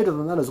much later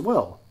than that as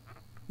well.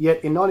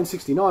 Yet in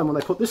 1969, when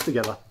they put this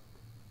together,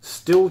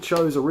 still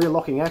chose a rear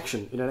locking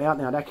action in an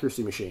out-and-out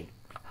accuracy machine.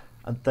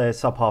 And they're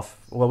sub-half.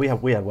 Well, we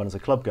had one as a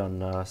club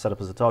gun set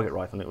up as a target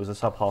rifle, and it was a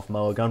sub-half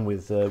mower gun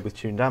with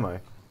tuned ammo.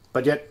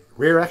 But yet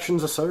rear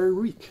actions are so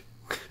weak.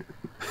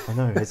 I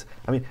know.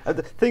 I mean,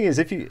 the thing is,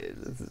 if you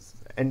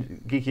and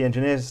geeky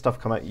engineers stuff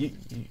come out, you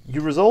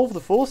resolve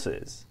the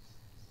forces.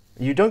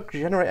 You don't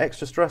generate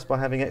extra stress by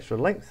having extra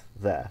length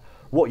there.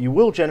 What you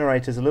will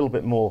generate is a little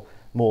bit more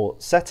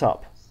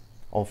setup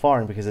on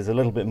firing because it's a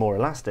little bit more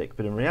elastic.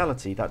 But in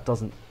reality, that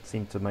doesn't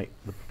seem to make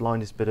the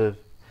blindest bit of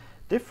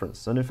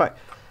difference. And in fact,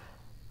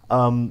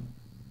 the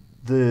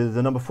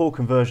No. 4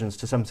 conversions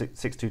to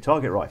 7.62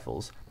 target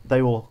rifles,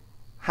 they will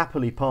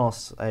happily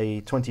pass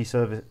a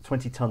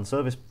 20-ton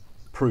service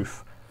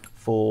proof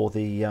for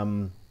the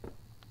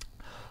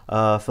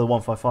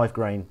 155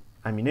 grain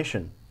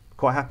ammunition,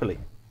 quite happily.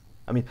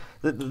 I mean,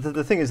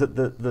 the thing is that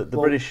the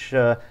British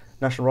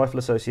National Rifle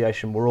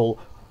Association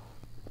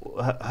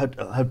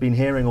had been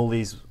hearing all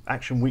these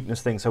action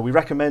weakness things. So we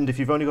recommend, if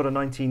you've only got a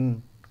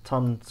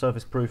 19-ton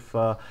service proof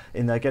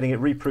in there, getting it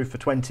reproof for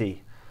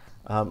 20.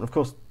 Of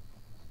course,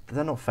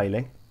 they're not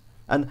failing.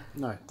 And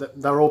no,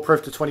 they're all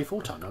proof to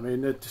 24 ton. I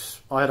mean,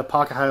 I had a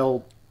Parker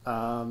Hale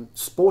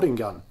sporting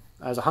gun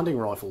as a hunting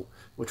rifle,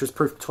 which was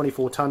proof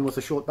 24 ton with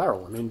a short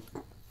barrel. I mean,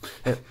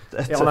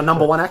 on a No.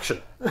 1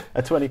 action.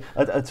 a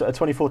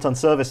 24 ton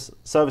service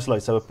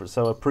load,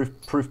 so a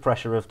proof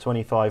pressure of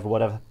 25 or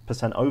whatever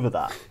 % over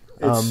that.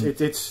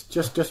 It's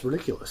just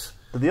ridiculous.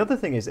 But the other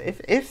thing is,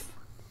 if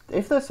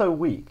they're so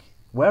weak,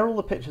 where are all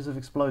the pictures of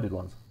exploded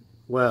ones?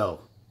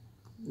 Well,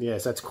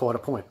 yes, that's quite a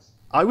point.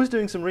 I was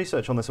doing some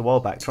research on this a while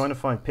back, trying to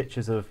find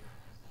pictures of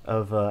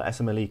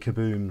SMLE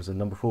kabooms and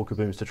No. 4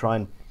 kabooms to try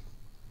and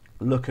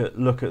look at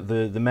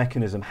the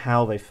mechanism,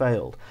 how they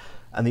failed.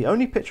 And the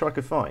only picture I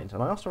could find,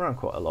 and I asked around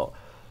quite a lot,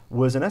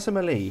 was an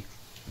SMLE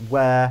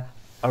where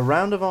a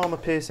round of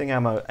armour-piercing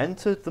ammo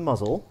entered the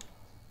muzzle,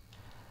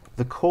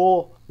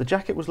 the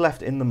jacket was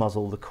left in the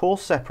muzzle, the core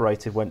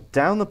separated, went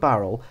down the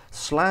barrel,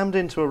 slammed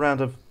into a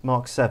round of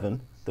Mark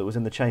 7 that was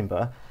in the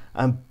chamber,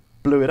 and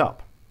blew it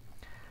up.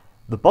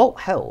 The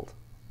bolt held,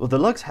 well, the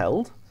lugs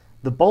held,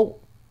 the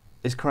bolt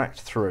is cracked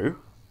through,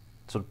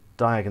 sort of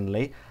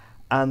diagonally,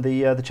 and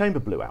the chamber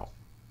blew out.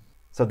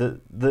 So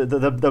the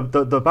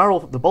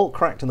bolt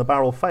cracked and the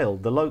barrel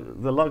failed. The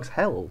lugs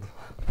held.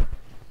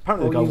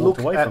 Apparently the guy walked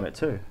away from it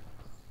too.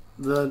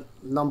 The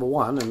No.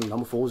 1 and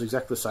No. 4 is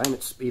exactly the same.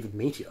 It's even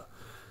meatier.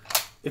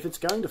 If it's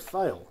going to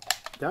fail,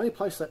 the only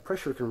place that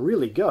pressure can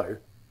really go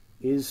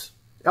is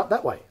out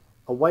that way,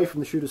 away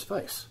from the shooter's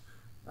face.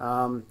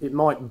 It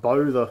might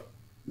bow the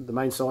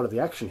main side of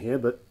the action here,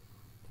 but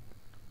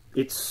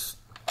it's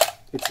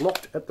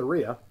locked at the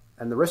rear,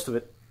 and the rest of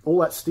it, all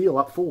that steel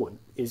up forward,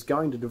 is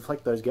going to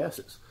deflect those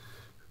gases.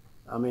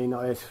 I mean,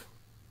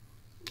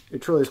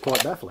 it truly is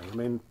quite baffling. I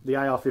mean, the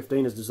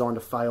AR-15 is designed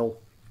to fail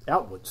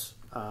outwards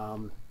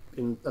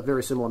in a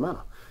very similar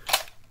manner.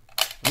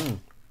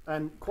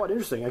 And quite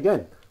interesting,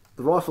 again,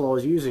 the rifle I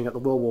was using at the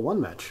World War I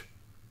match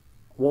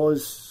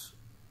was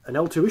an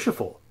L2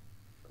 Ishifor.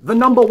 The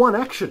No. 1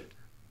 action,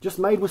 just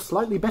made with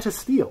slightly better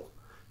steel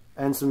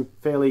and some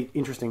fairly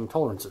interesting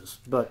tolerances.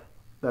 But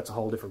that's a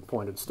whole different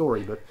point of the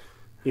story, but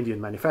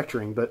Indian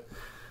manufacturing. But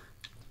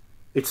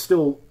it's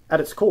still, at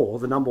its core,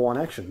 the No. 1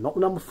 action, not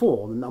the No.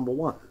 4, the No.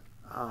 1.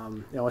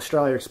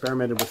 Australia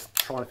experimented with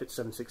trying to fit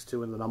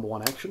 7.62 in the No.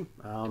 1 action.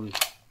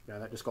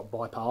 That just got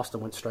bypassed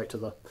and went straight to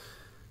the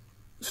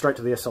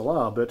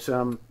SLR. But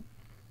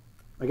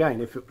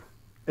again, if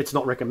it's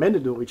not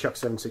recommended that we chuck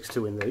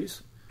 7.62 in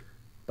these,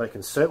 but it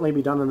can certainly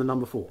be done in the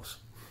No.4s.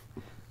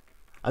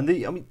 And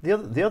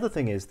the other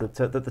thing is that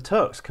that the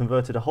Turks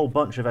converted a whole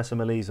bunch of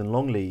SMLEs and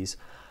Longleys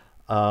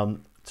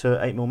to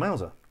 8mm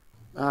Mauser.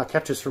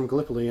 Captures from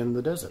Gallipoli in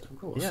the desert, of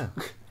course. Yeah,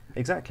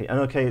 exactly. And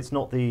okay, it's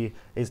not the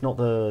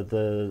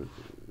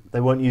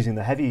they weren't using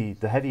the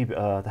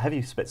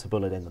heavy Spitzer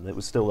bullet in them. It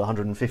was still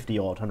 150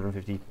 odd,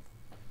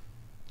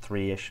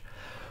 153-ish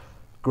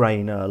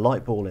grain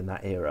light ball in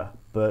that era.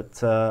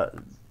 But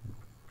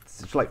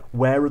it's like,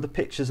 where are the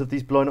pictures of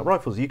these blown up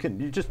rifles? You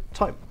just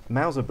type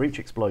Mauser breech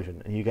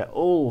explosion and you get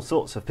all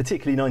sorts of,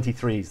 particularly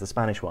 93s, the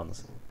Spanish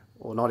ones,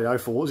 or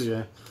 1904s,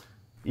 yeah.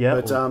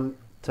 Yeah, but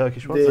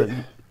Turkish ones.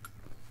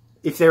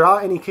 If there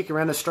are any kick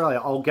around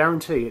Australia, I'll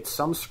guarantee it's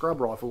some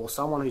scrub rifle or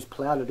someone who's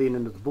ploughed it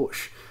into the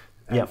bush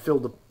and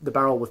filled the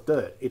barrel with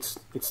dirt.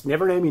 It's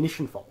never an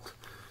ammunition fault.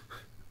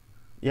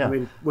 Yeah, I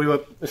mean,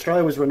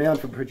 Australia was renowned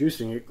for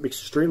producing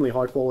extremely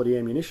high quality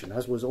ammunition,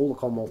 as was all the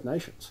Commonwealth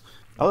nations.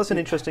 Oh, that's an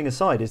interesting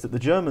aside, is that the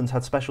Germans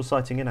had special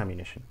sighting in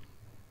ammunition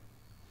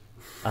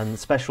and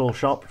special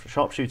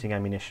sharpshooting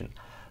ammunition.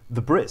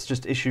 The Brits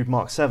just issued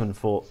Mark 7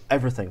 for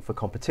everything, for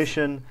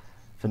competition,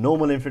 for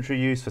normal infantry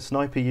use, for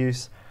sniper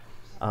use.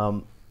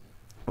 It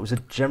was a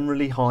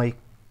generally high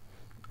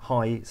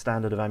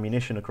standard of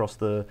ammunition across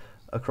the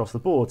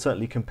board,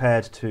 certainly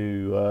compared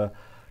to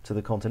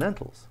the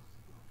Continentals.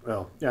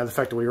 Well, the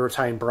fact that we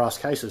retain brass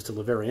cases till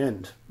the very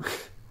end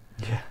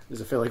is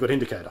a fairly good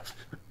indicator.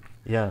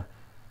 Yeah.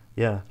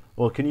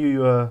 Well, can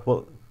you?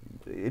 Well,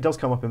 it does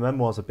come up in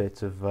memoirs a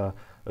bit of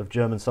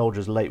German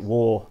soldiers late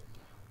war.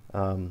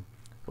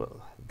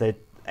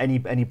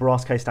 Any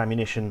brass cased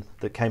ammunition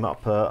that came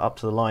up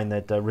to the line,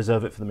 they'd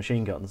reserve it for the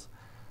machine guns.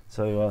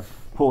 So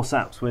poor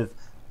saps with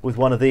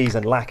one of these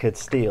and lacquered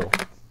steel,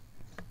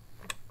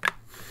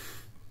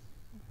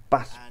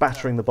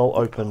 battering the bolt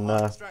open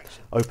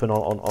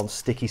on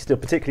sticky steel,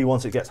 particularly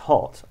once it gets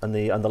hot and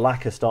the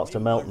lacquer starts to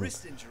melt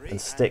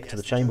and stick to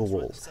the chamber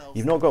walls.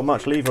 You've not got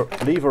much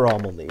lever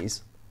arm on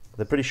these.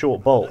 They're pretty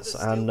short bolts,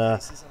 and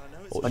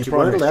but you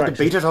weren't allowed to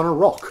beat it on a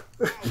rock.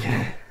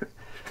 Yeah.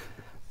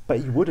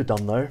 But you would have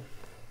done, though.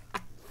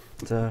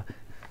 But,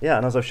 yeah,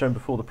 and as I've shown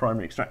before, the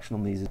primary extraction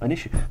on these is an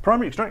issue.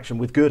 Primary extraction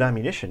with good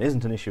ammunition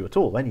isn't an issue at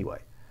all, anyway.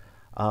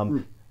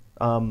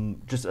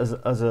 Just as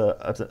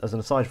an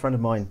aside, a friend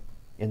of mine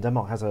in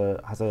Denmark has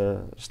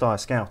a Steyr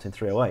Scout in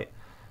 308,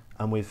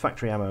 and with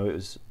factory ammo,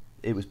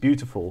 it was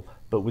beautiful,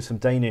 but with some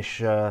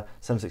Danish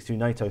 7.62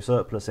 NATO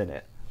surplus in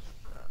it,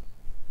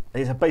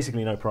 it had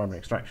basically no primary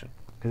extraction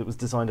because it was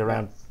designed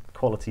around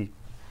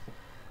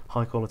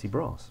high quality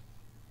brass.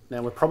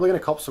 Now, we're probably going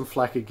to cop some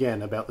flack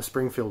again about the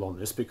Springfield on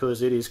this,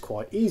 because it is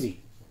quite easy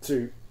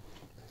to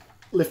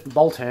lift the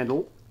bolt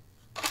handle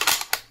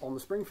on the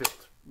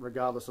Springfield,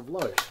 regardless of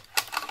load.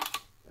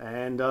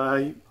 And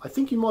I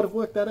think you might have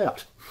worked that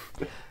out.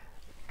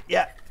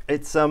 Yeah,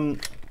 it's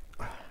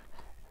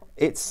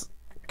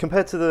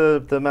compared to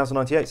the Mauser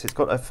 98s, it's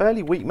got a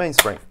fairly weak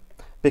mainspring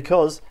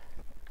because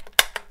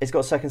it's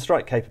got second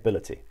strike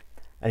capability.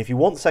 And if you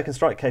want second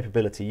strike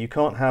capability, you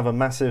can't have a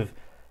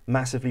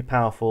massively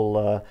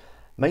powerful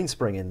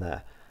mainspring in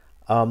there.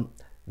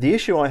 The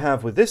issue I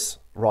have with this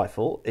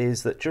rifle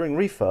is that during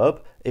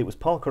refurb it was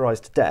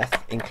Parkerized to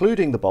death,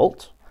 including the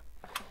bolt,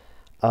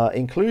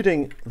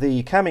 including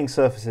the camming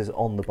surfaces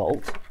on the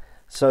bolt.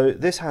 So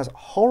this has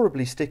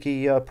horribly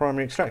sticky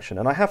primary extraction,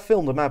 and I have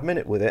filmed a mad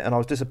minute with it, and I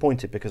was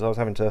disappointed because I was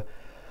having to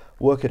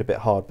work it a bit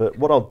hard. But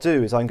what I'll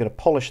do is I'm going to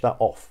polish that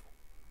off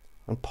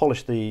and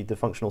polish the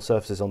functional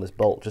surfaces on this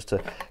bolt just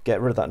to get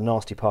rid of that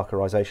nasty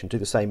Parkerization. Do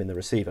the same in the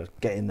receiver.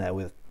 Get in there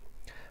with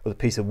a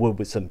piece of wood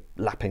with some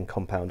lapping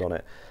compound on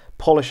it.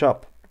 Polish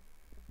up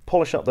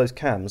those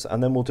cams,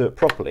 and then we'll do it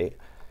properly.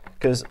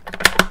 Because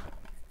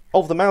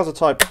of the Mauser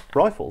type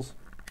rifles,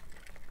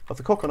 of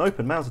the cock and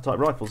open Mauser type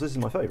rifles, this is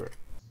my favourite.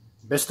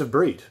 Best of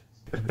breed.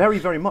 Very,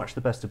 very much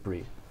the best of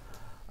breed,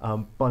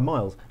 by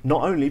miles.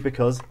 Not only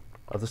because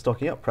of the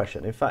stocking up pressure.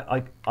 In fact,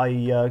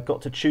 I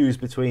got to choose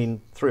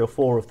between 3 or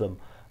 4 of them,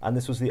 and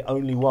this was the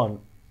only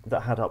one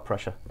that had up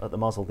pressure at the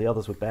muzzle. The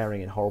others were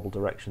bearing in horrible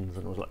directions,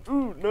 and I was like,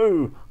 ooh,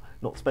 no,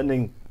 not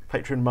spending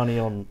Patreon money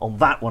on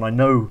that one. I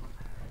know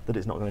that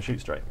it's not going to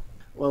shoot straight.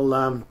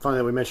 Well, funny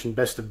that we mentioned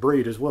best of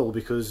breed as well,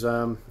 because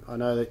I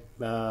know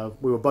that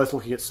we were both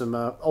looking at some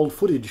old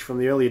footage from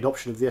the early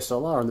adoption of the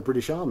SLR in the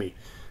British Army,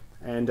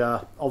 and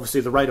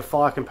obviously the rate of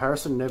fire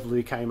comparison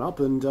inevitably came up,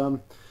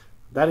 and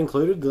that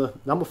included the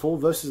No.4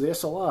 versus the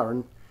SLR,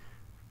 and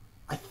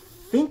I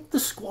think the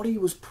squatty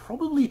was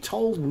probably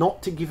told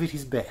not to give it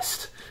his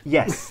best.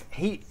 Yes,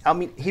 he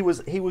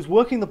was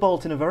working the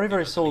bolt in a very,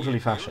 very soldierly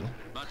fashion,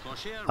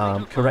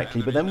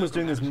 correctly, but then was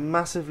doing this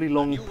massively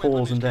long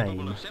pause and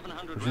aim,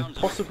 which was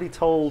possibly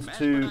told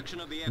to,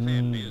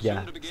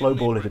 slow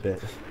ball it a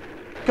bit.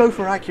 Go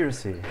for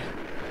accuracy.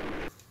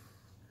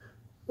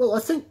 Well, I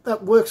think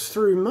that works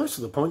through most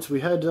of the points.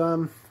 We had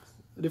the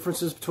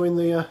differences between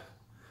the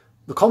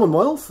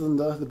Commonwealth and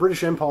the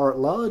British Empire at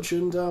large,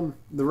 and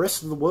the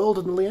rest of the world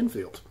and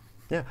Lee-Enfield.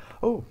 Yeah.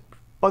 Oh,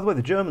 by the way,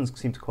 the Germans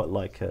seem to quite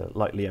like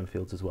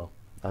Lee-Enfields as well.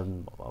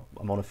 I'm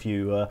on a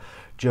few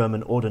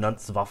German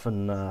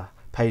Ordnanzwaffen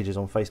pages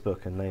on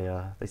Facebook, and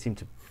they seem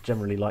to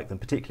generally like them,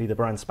 particularly the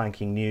brand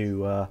spanking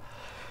new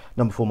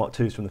No.4 Mark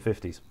IIs from the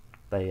 50s.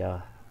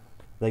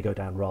 They go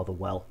down rather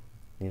well.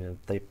 You know,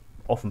 they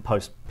often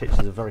post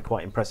pictures of very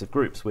quite impressive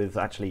groups with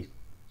actually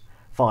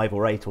 5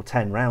 or 8 or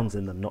 10 rounds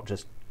in them, not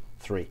just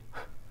 3.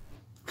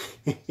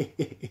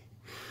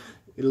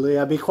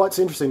 It'll be quite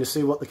interesting to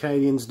see what the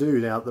Canadians do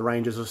now that the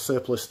Rangers have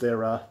surplus their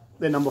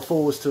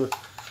No.4s to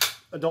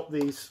adopt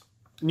these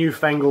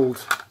newfangled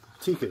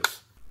Tikkas.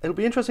 It'll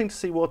be interesting to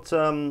see what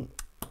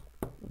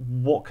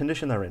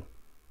condition they're in.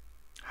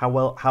 How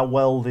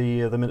well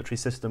the military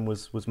system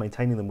was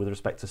maintaining them with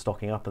respect to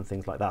stocking up and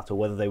things like that, or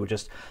whether they were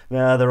just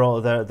they're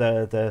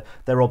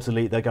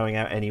obsolete, they're going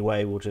out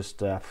anyway. We'll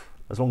just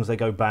as long as they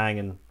go bang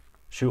and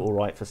shoot all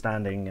right for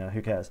standing,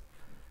 who cares?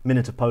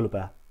 Minute of polar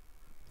bear.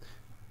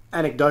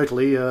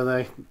 Anecdotally,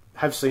 they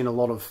have seen a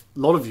lot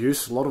of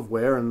use, a lot of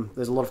wear, and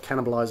there's a lot of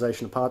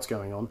cannibalisation of parts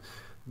going on.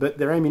 But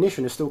their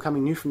ammunition is still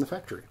coming new from the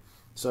factory.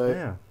 So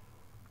yeah.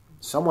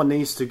 Someone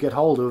needs to get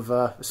hold of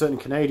a certain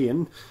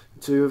Canadian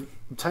to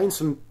obtain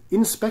some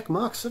in-spec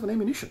Mark 7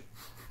 ammunition.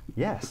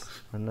 Yes,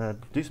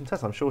 and do some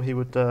tests. I'm sure he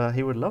would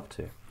love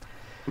to.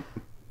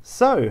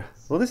 So,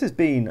 well, this has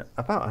been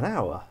about an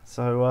hour.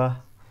 So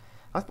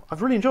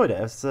I've really enjoyed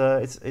it.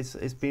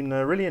 It's been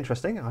really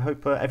interesting. I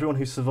hope everyone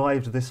who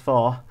survived this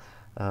far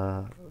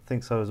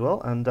thinks so as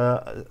well. And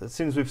as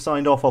soon as we've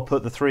signed off, I'll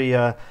put the three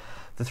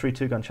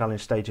 2-gun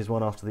challenge stages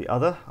one after the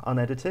other,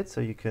 unedited,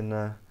 so you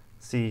can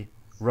see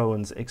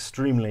Rowan's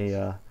extremely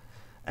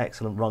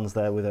excellent runs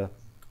there with a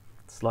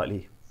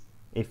slightly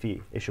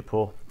iffy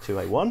Ishapur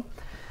 2A1.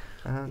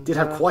 It did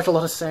have quite a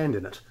lot of sand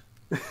in it.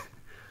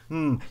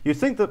 You'd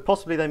think that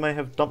possibly they may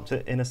have dumped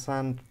it in a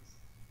sand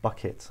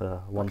bucket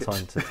one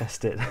time to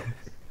test it.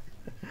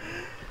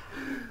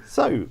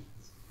 So,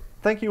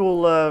 thank you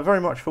all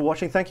very much for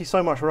watching. Thank you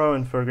so much,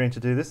 Rowan, for agreeing to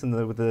do this,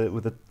 and with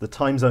the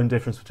time zone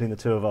difference between the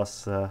two of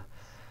us.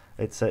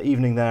 It's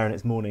evening there and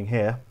it's morning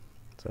here,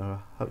 so I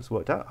hope it's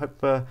worked out.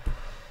 Hope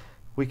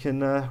we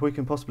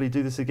can possibly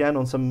do this again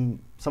on some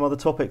other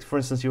topics. For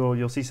instance, your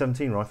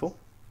C17 rifle.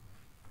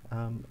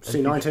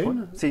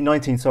 C19?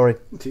 C19, sorry.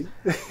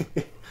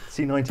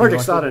 C19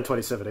 Project started in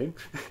 2017.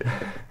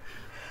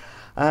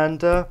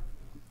 And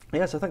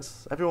yeah, so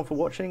thanks everyone for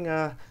watching.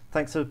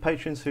 Thanks to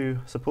patrons who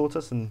support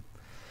us and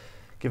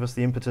give us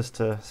the impetus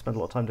to spend a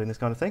lot of time doing this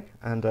kind of thing,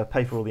 and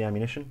pay for all the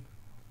ammunition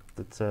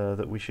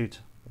that we shoot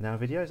in our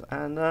videos.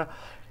 And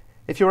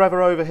if you're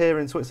ever over here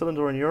in Switzerland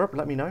or in Europe,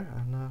 let me know,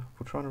 and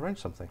we'll try and arrange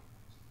something.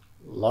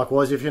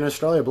 Likewise, if you're in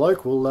Australia,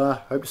 Bloke, we'll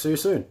hope to see you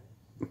soon.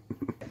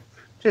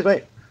 Cheers,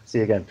 mate. See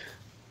you again.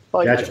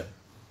 Bye. Gotcha.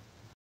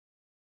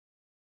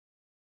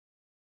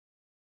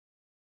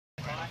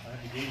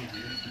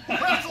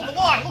 Press on the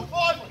line, look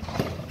forward!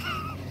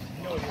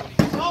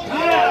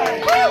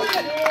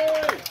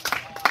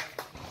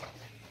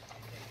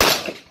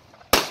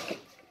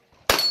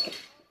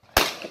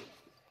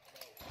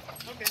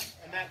 Okay,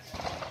 and that's...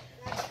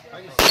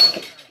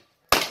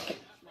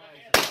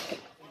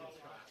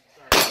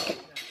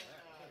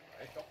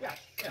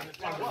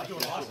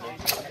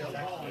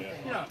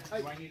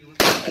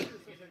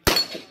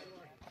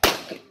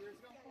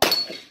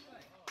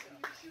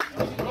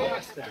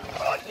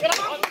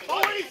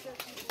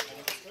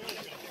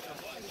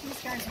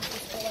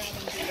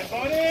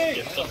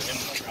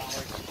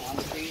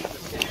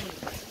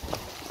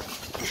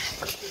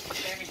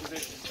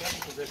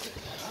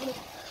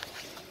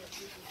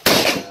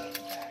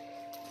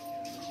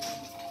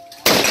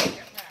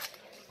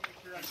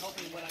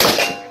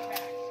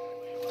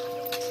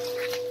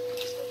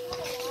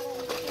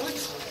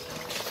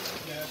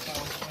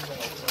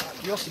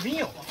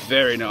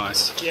 Very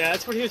nice. Yeah,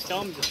 that's what he was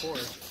telling me before.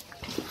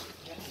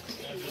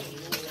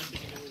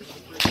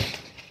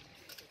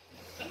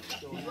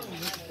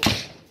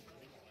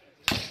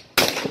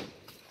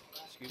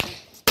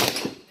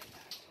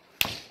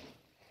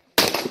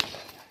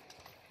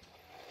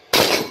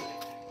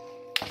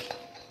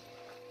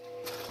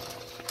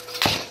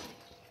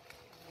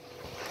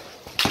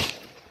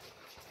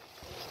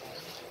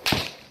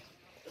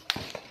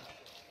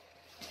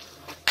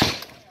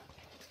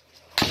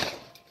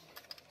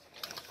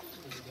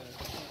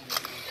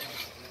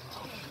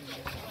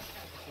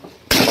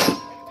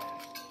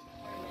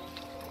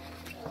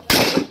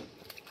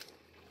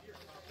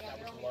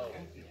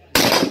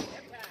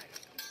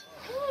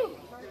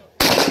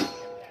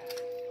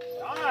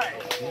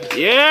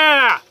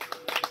 Yeah!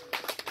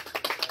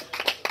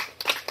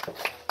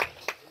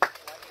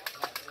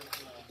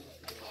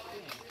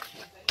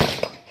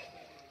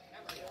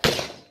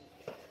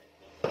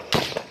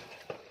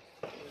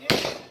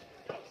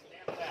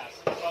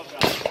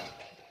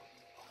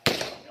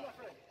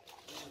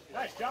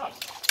 Nice job.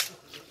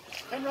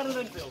 10 run of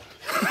infield.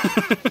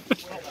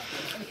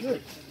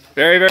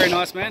 Very, very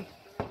nice, man.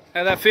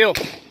 How'd that feel?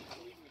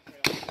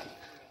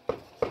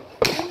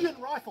 Indian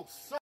rifle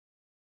sucks.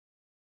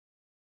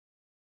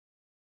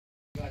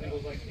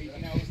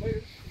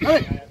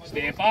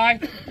 Stand by.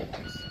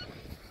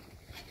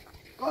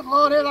 Good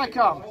Lord, here they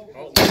come.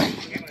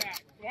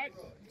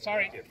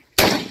 Sorry.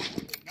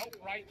 Nope,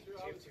 right.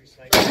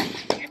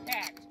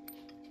 Impact.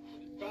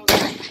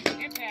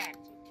 Impact.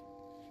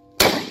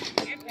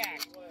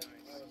 Impact.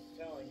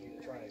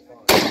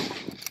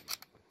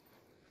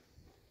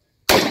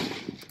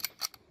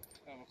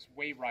 That looks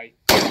way right.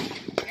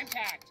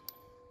 Impact.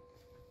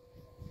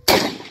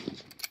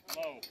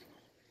 Low.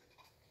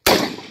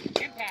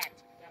 Impact.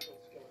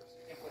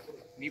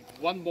 Need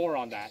one more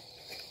on that.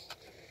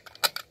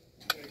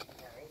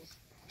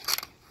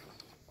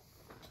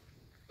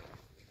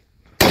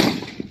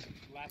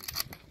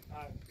 Left.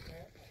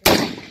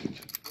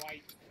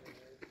 Right.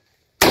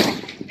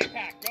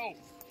 Impact. Go.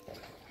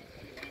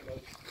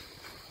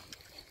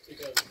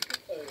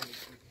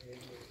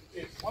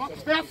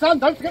 Stay son,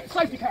 don't forget the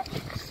safety cap.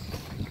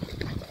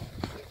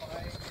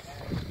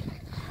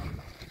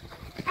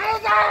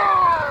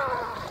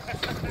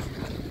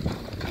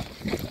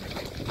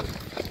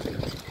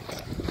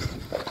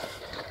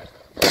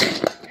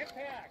 Impact.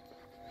 Impact.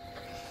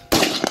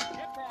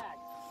 Impact.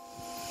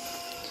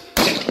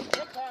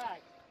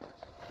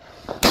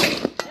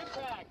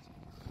 Impact.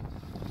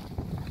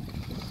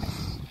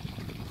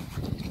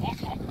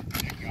 Awesome.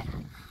 There you go.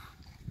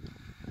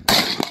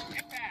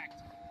 Impact.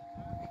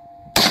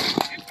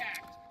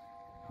 Impact.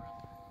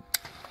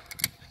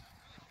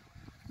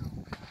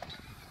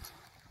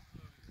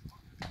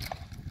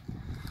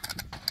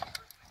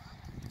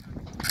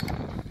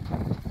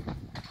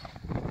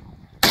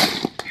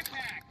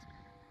 Impact.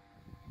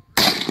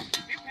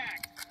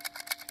 Impact.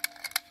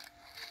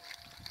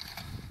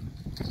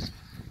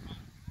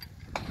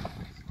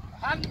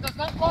 Hand does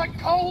not like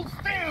cold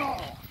steel.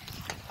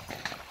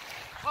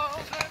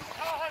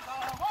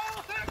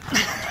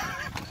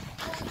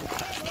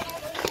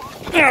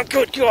 Oh,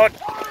 good God.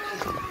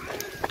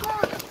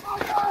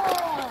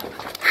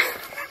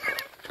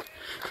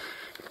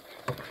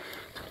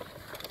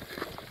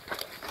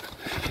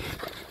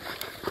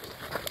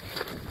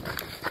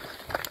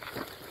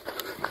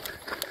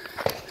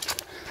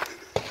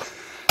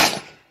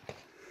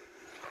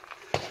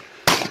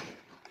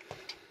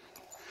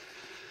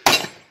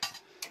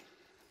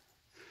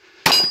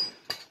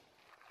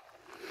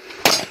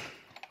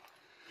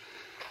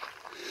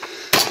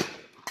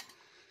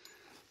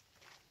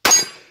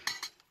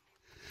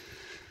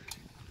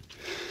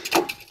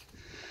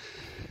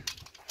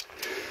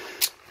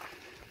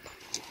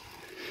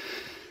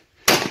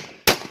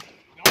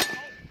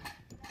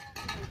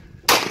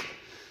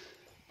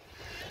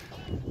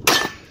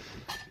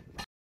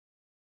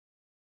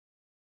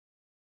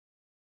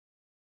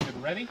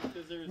 Ready?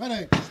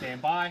 Ready.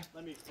 Stand by.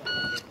 Let me explain.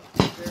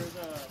 There's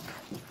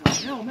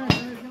a... No, man,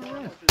 there's no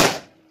rest.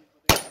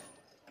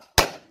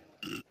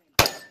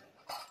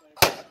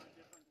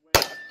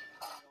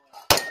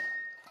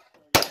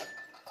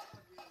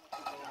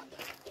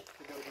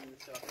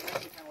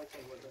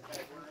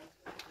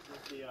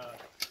 The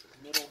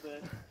middle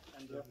bit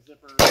and the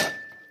zipper.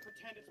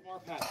 Pretend it's more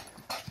pattern.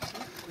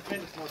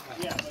 Pretend it's more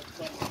pattern. Yeah,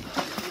 but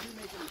maybe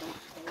make them both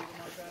colors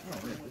more pattern.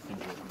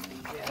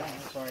 Yeah,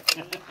 sorry.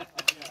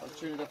 Let's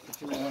turn it up to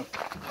 2.5. More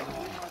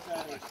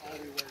pattern is all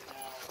we wear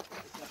now,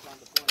 except on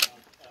the point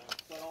out.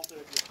 But also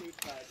if your cage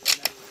side,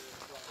 remember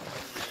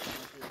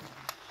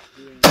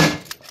doing.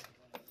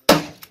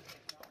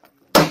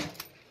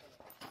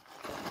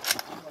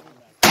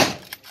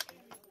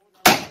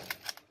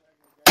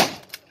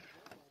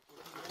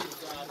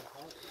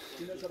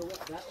 He knows how to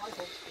work that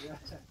rifle. Yeah.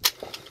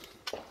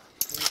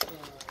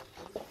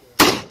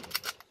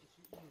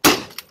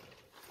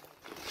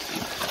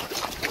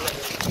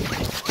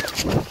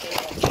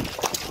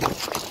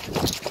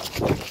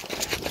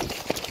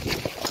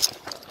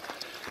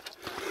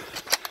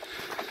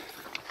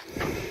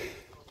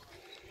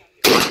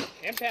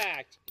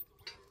 Impact.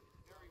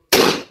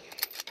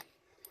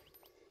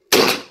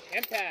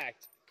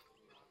 Impact.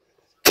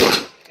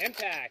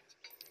 Impact.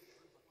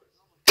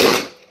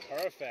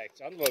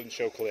 Perfect. Unload and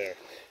show clear.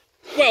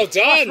 Well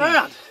done.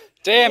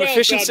 Damn, Well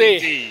efficiency. done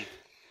indeed.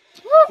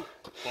 Woo.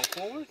 Ball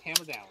forward,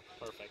 hammer down.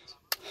 Perfect.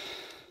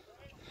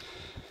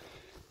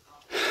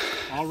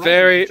 All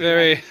right.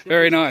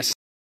 Very nice.